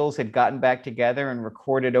Beatles had gotten back together and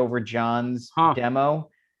recorded over John's demo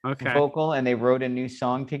vocal, and they wrote a new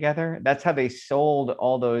song together. That's how they sold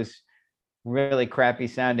all those really crappy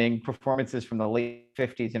sounding performances from the late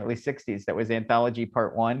 50s and early 60s. That was Anthology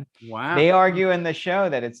Part 1. Wow. They argue in the show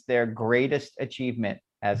that it's their greatest achievement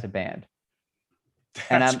as a band.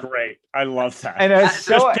 That's great. I love that. And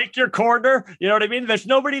just pick your corner. You know what I mean? There's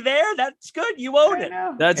nobody there. That's good. You own it.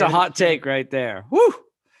 That's a hot take right there. Woo!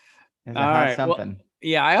 All right. Something. Well,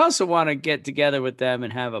 yeah, I also want to get together with them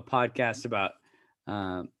and have a podcast about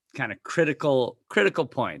kind of critical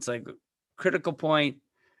points. Like critical point.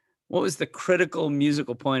 What was the critical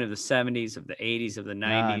musical point of the 70s, of the 80s, of the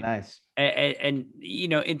 90s? Nice. And you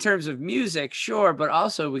know, in terms of music, sure, but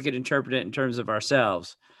also we could interpret it in terms of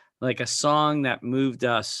ourselves. Like a song that moved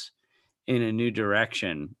us in a new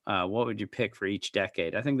direction. What would you pick for each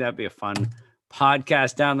decade? I think that'd be a fun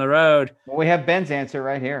podcast down the road. Well, we have Ben's answer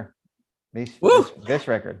right here. This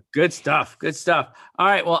record. Good stuff. Good stuff. All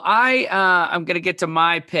right. Well, I'm going to get to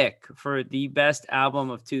my pick for the best album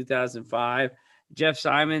of 2005. Jeff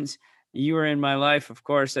Simons, You Were in My Life, of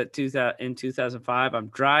course, in 2005. I'm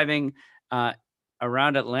driving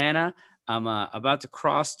around Atlanta. I'm about to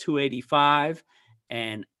cross 285,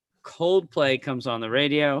 and Coldplay comes on the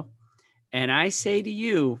radio, and I say to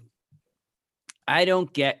you, I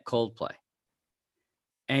don't get Coldplay.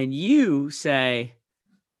 And you say,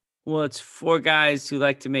 well, it's four guys who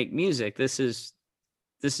like to make music. This is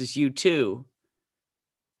U2.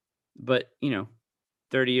 But,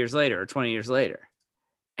 30 years later or 20 years later.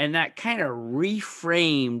 And that kind of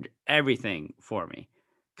reframed everything for me,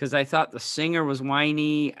 because I thought the singer was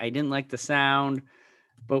whiny. I didn't like the sound.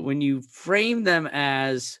 But when you frame them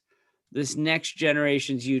as this next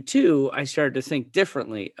generation's U2, I started to think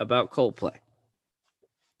differently about Coldplay.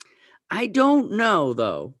 I don't know,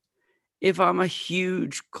 though, if I'm a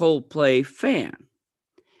huge Coldplay fan.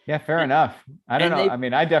 Yeah, fair enough. I don't know. I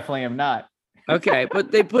mean, I definitely am not. Okay,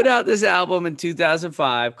 but they put out this album in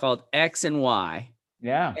 2005 called X and Y.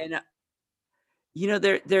 Yeah. And,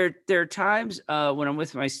 there are times when I'm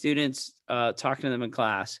with my students talking to them in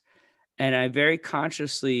class, and I very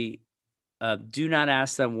consciously do not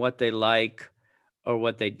ask them what they like or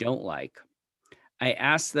what they don't like. I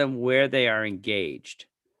ask them where they are engaged.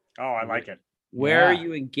 Oh, I like it. Where are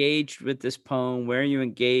you engaged with this poem? Where are you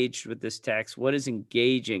engaged with this text? What is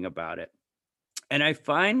engaging about it? And I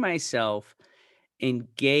find myself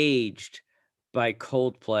engaged by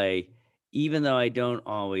Coldplay, even though I don't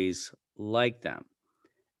always like them.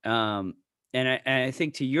 And I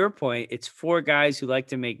think, to your point, it's four guys who like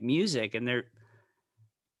to make music, and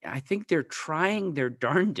I think they're trying their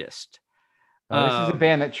darndest. This is a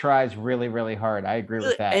band that tries really, really hard. I agree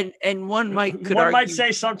with that. And one might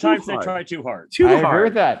say sometimes they try too hard. I agree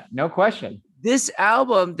with that. No question. This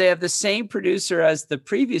album, they have the same producer as the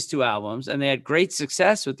previous two albums, and they had great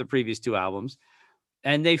success with the previous two albums.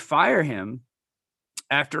 And they fire him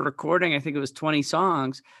after recording, I think it was 20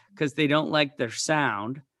 songs, because they don't like their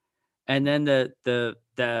sound. And then the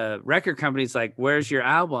record company's like, where's your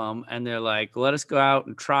album? And they're like, let us go out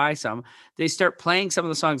and try some. They start playing some of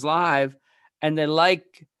the songs live, and they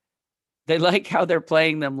like how they're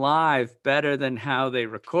playing them live better than how they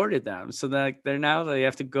recorded them. So they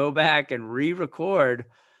have to go back and re-record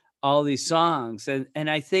all these songs. And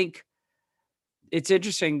I think it's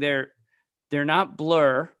interesting. They're not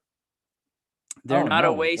Blur. They're not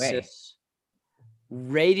Oasis.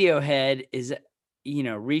 Radiohead is,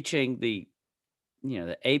 reaching the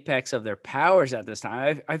apex of their powers at this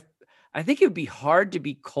time. I think it would be hard to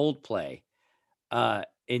be Coldplay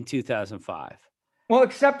in 2005. Well,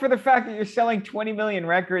 except for the fact that you're selling 20 million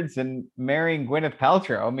records and marrying Gwyneth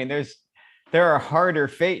Paltrow. I mean, there are harder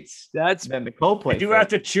fates than the Coldplay. They do have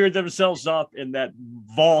to cheer themselves up in that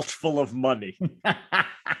vault full of money.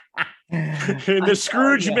 In the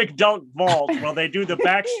Scrooge McDuck vault, while they do the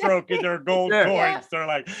backstroke in their gold coins, they're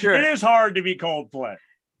like, it is hard to be Coldplay.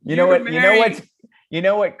 You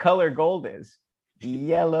know what color gold is?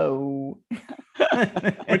 Yellow.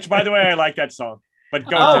 Which, by the way, I like that song. But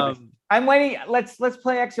go. I'm waiting. Let's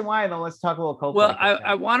play X and Y, and then let's talk a little Coldplay. Well,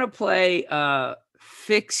 I want to play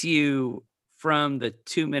 "Fix You" from the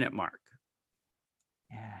 2-minute mark.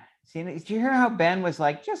 Yeah. See, did you hear how Ben was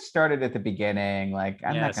like, just started at the beginning? Like,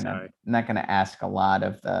 I'm not gonna ask a lot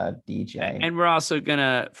of the DJ. And we're also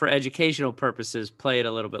gonna, for educational purposes, play it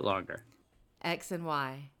a little bit longer. X and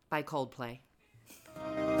Y by Coldplay.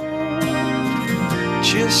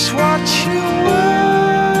 Just what you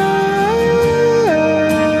were.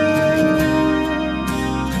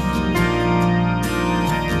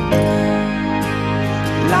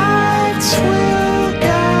 Lights will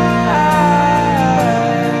guide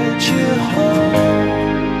you home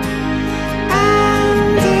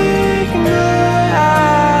and ignite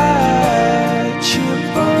your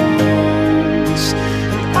bones,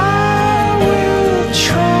 and I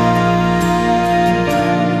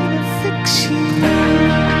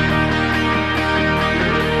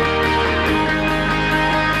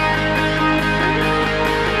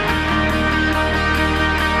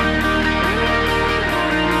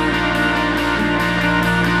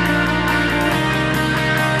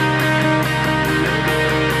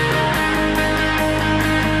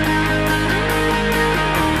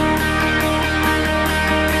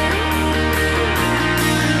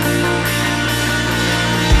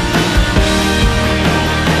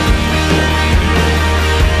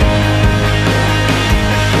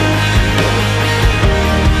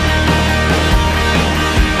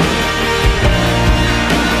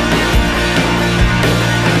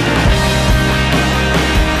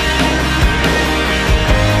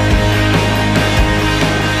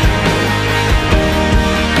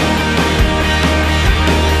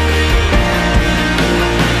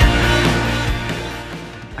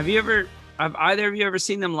Have either of you ever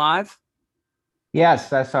seen them live?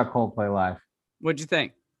 Yes, I saw Coldplay live. What'd you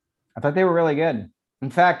think? I thought they were really good. In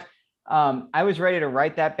fact, I was ready to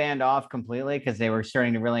write that band off completely because they were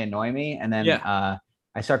starting to really annoy me. And then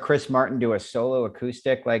I saw Chris Martin do a solo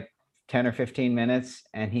acoustic, like 10 or 15 minutes,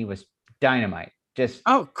 and he was dynamite. Just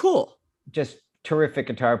cool. Just terrific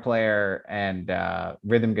guitar player and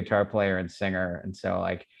rhythm guitar player and singer. And so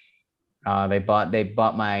like they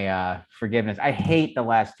bought my forgiveness. I hate the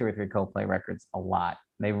last 2 or 3 Coldplay records a lot.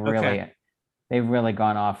 They've really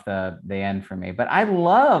gone off the end for me. But I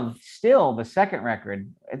love still the second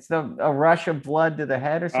record. It's a rush of blood to the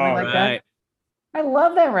head or something like that. I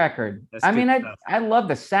love that record. I love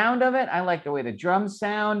the sound of it. I like the way the drums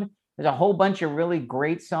sound. There's a whole bunch of really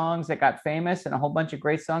great songs that got famous and a whole bunch of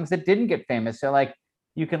great songs that didn't get famous. So like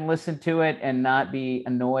you can listen to it and not be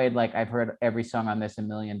annoyed. Like I've heard every song on this a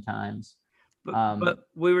million times. But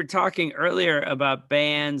we were talking earlier about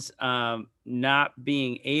bands not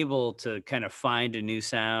being able to kind of find a new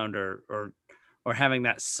sound or having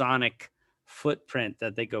that sonic footprint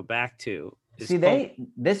that they go back to. See,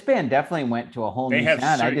 this band definitely went to a whole new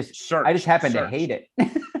sound. I just happen to hate it.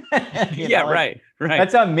 Right.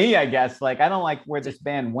 That's on me, I guess. Like I don't like where this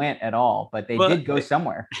band went at all, but they did go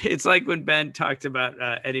somewhere. It's like when Ben talked about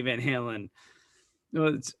Eddie Van Halen.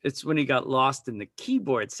 Well, it's when he got lost in the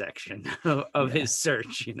keyboard section of his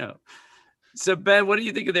search, you know. So Ben, what do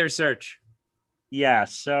you think of their search? Yeah,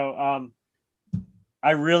 so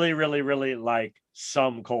I really, really, really like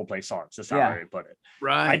some Coldplay songs. That's how I put it.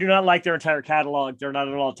 Right. I do not like their entire catalog. They're not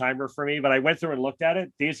an all-timer for me, but I went through and looked at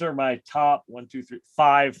it. These are my top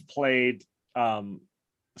 5 played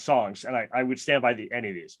songs, and I would stand by any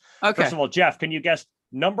of these. Okay. First of all, Jeff, can you guess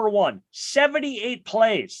number 1? 78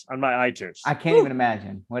 plays on my iTunes. I can't even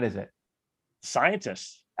imagine. What is it?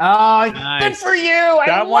 Scientists. Oh, nice. Good for you.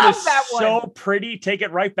 I love that one. So pretty. Take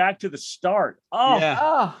it right back to the start.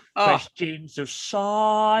 Questions of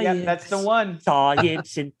science. Yeah, that's the one.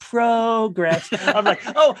 Science in progress. I'm like,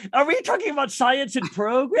 oh, are we talking about science in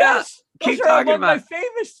progress? Yeah. Those are among my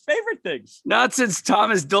favorite things. Not since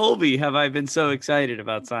Thomas Dolby have I been so excited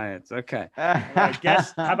about science. Okay. I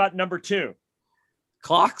guess. How about number 2?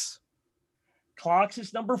 Clocks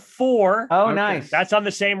is number 4. Oh, okay. Nice. That's on the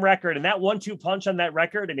same record, and that 1-2 punch on that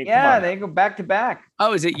record. I mean, they go back to back.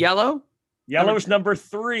 Oh, is it Yellow? Yellow is number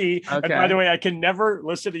 3. Okay. And by the way, I can never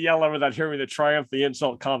listen to Yellow without hearing the Triumph the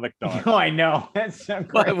Insult Comic Dog. Oh, I know. That's so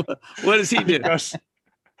great. What does he do? Goes,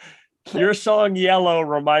 your song Yellow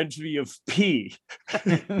reminds me of pee.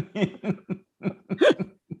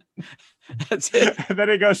 That's it. And then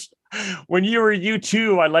it goes, when you were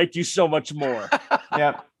U2, I liked you so much more.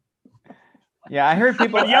 Yep. Yeah, I heard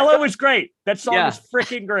people. But Yellow is great. That song is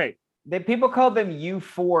freaking great. People called them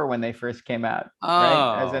U4 when they first came out,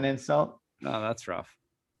 right? As an insult. No, that's rough.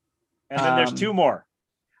 And then there's 2 more.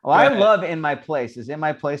 Well, I love In My Place. Is In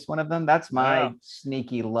My Place one of them? That's my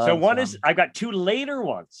sneaky love. So one is, I've got 2 later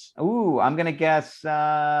ones. Ooh, I'm going to guess.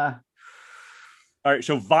 All right,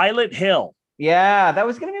 so Violet Hill. Yeah, that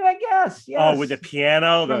was going to be my guess. Yes. Oh, with the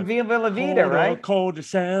piano. From Viva La Vida, right? Cold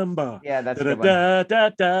December. Yeah, that's the one. Yep,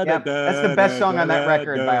 that's the best song on that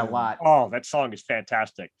record by a lot. Oh, that song is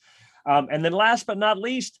fantastic. And then last but not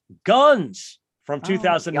least, Guns from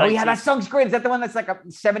 2019. Oh, yeah, that song's great. Is that the one that's like a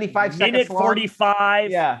 75 seconds minute long?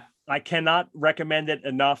 45. Yeah. I cannot recommend it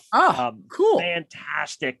enough. Oh, cool.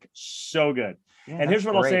 Fantastic. So good. Yeah, and here's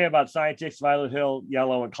what I'll say about Scientists, Violet Hill,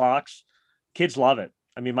 Yellow, and Clocks. Kids love it.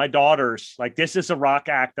 I mean, my daughters, like, this is a rock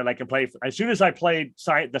act that I can play. As soon as I played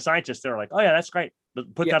the Scientists, they're like, oh, yeah, that's great.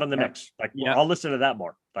 Put that on the mix. Like, I'll listen to that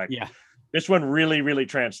more. Like, this one really, really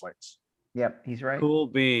translates. Yep, he's right. Cool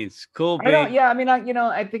beans.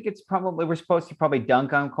 I think it's probably, we're supposed to probably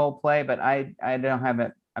dunk on Coldplay, but I don't have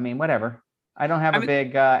it. I mean, whatever. I don't have a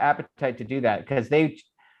big appetite to do that because they,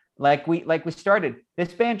 like we started,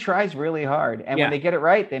 this band tries really hard. And when they get it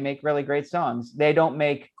right, they make really great songs. They don't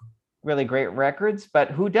make really great records, but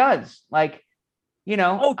who does? Like, you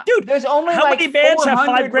know, oh, dude, there's only how many bands have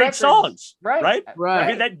 5 great songs? Right.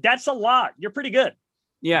 I mean, that's a lot. You're pretty good.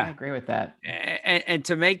 Yeah, I agree with that. And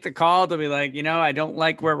to make the call to be like, you know, I don't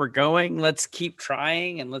like where we're going. Let's keep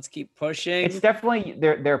trying and let's keep pushing. It's definitely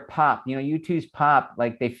their pop. You know, U2's pop.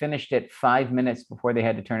 Like they finished it 5 minutes before they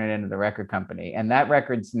had to turn it into the record company, and that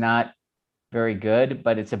record's not very good,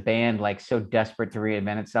 but it's a band like so desperate to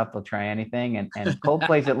reinvent itself, they'll try anything. And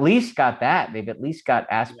Coldplay's at least got that. They've at least got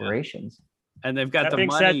aspirations. And they've got that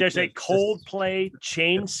being said, there's a Coldplay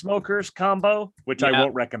Chainsmokers combo, which I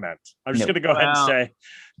won't recommend. I'm just going to go ahead and say,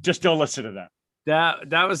 just don't listen to that.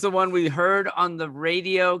 That was the one we heard on the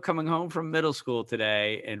radio coming home from middle school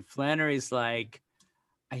today. And Flannery's like,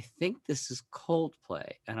 I think this is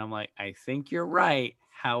Coldplay. And I'm like, I think you're right.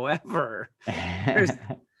 However,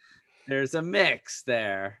 there's a mix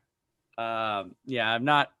there. Yeah, I'm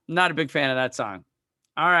not a big fan of that song.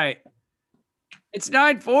 All right. It's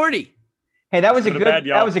 9:40. Hey, that was a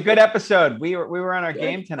good episode. We were on our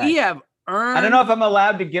game tonight. We have earned. I don't know if I'm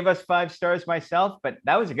allowed to give us 5 stars myself, but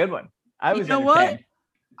that was a good one. I was. You know what?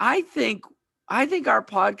 I think our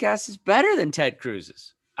podcast is better than Ted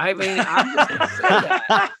Cruz's. I mean, I'm just gonna say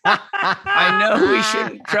that. I know we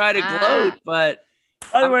shouldn't try to gloat, but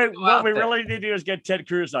by the way, what we really need to do is get Ted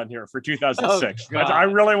Cruz on here for 2006. I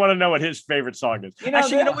really want to know what his favorite song is.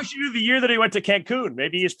 Actually, we should do the year that he went to Cancun.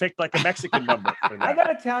 Maybe he's picked like a Mexican number. I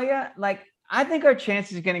gotta tell you, I think our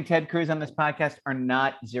chances of getting Ted Cruz on this podcast are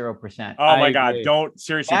not 0%. Oh my God! Don't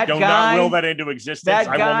not will that into existence.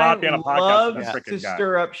 I will not be on a podcast with a freaking guy.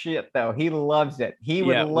 Stir up shit though. He loves it. He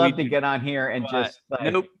would love to get on here and just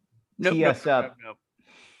tee us up. Nope.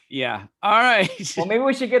 Yeah. All right. Well, maybe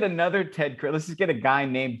we should get another Ted Cruz. Let's just get a guy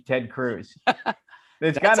named Ted Cruz.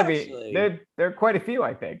 There's got to be. There are quite a few,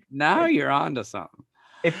 I think. Now you're on to something.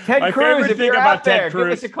 If Ted Cruz, if you're out there, give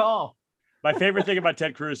us a call. My favorite thing about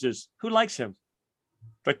Ted Cruz is who likes him.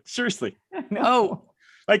 Like seriously. No.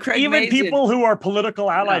 Like Craig even Mazin. People who are political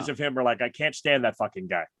allies of him are like, I can't stand that fucking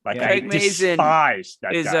guy. Like Craig I despise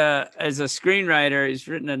that guy. As a screenwriter, he's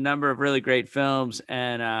written a number of really great films,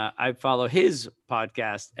 and I follow his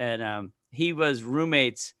podcast. And he was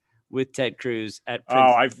roommates with Ted Cruz at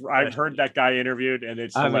Princeton. I've heard that guy interviewed, and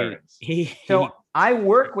it's hilarious. I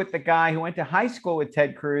work with the guy who went to high school with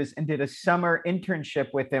Ted Cruz and did a summer internship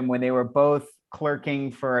with him when they were both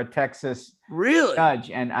clerking for a Texas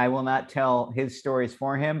judge. And I will not tell his stories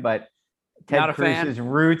for him, but Ted Cruz's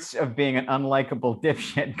roots of being an unlikable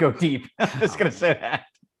dipshit go deep. I'm just going to say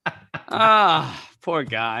that. Poor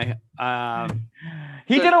guy.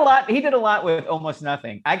 He did a lot. He did a lot with almost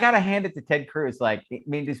nothing. I got to hand it to Ted Cruz. Like, I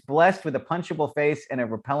mean, he's blessed with a punchable face and a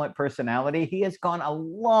repellent personality. He has gone a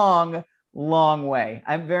long way.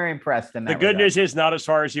 I'm very impressed. In that the good news is not as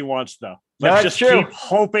far as he wants, though. Let's just keep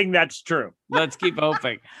hoping that's true. Let's keep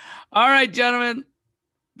hoping. All right, gentlemen.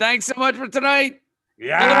 Thanks so much for tonight.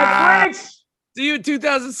 Yeah. See you in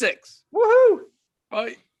 2006. Woohoo.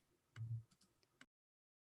 Bye.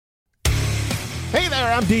 Hey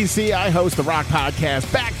there, I'm DC. I host the rock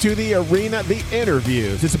podcast, Back to the Arena, The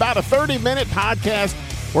Interviews. It's about a 30-minute podcast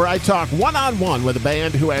where I talk one-on-one with a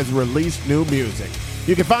band who has released new music.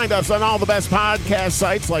 You can find us on all the best podcast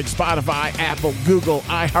sites like Spotify, Apple, Google,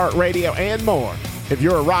 iHeartRadio, and more. If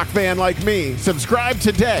you're a rock fan like me, subscribe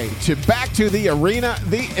today to Back to the Arena,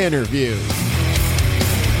 The Interviews.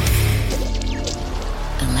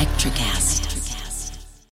 Electricast.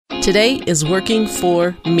 Today is working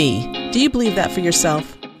for me. Do you believe that for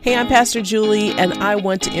yourself? Hey, I'm Pastor Julie, and I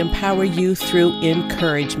want to empower you through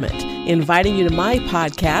encouragement. Inviting you to my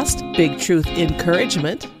podcast, Big Truth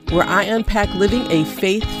Encouragement, where I unpack living a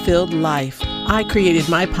faith-filled life. I created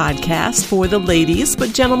my podcast for the ladies,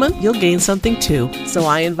 but gentlemen, you'll gain something too. So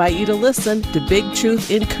I invite you to listen to Big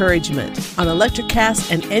Truth Encouragement on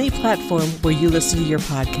Electricast and any platform where you listen to your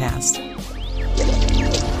podcast.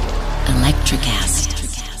 Electricast.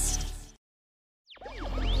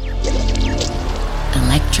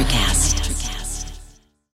 Electricast.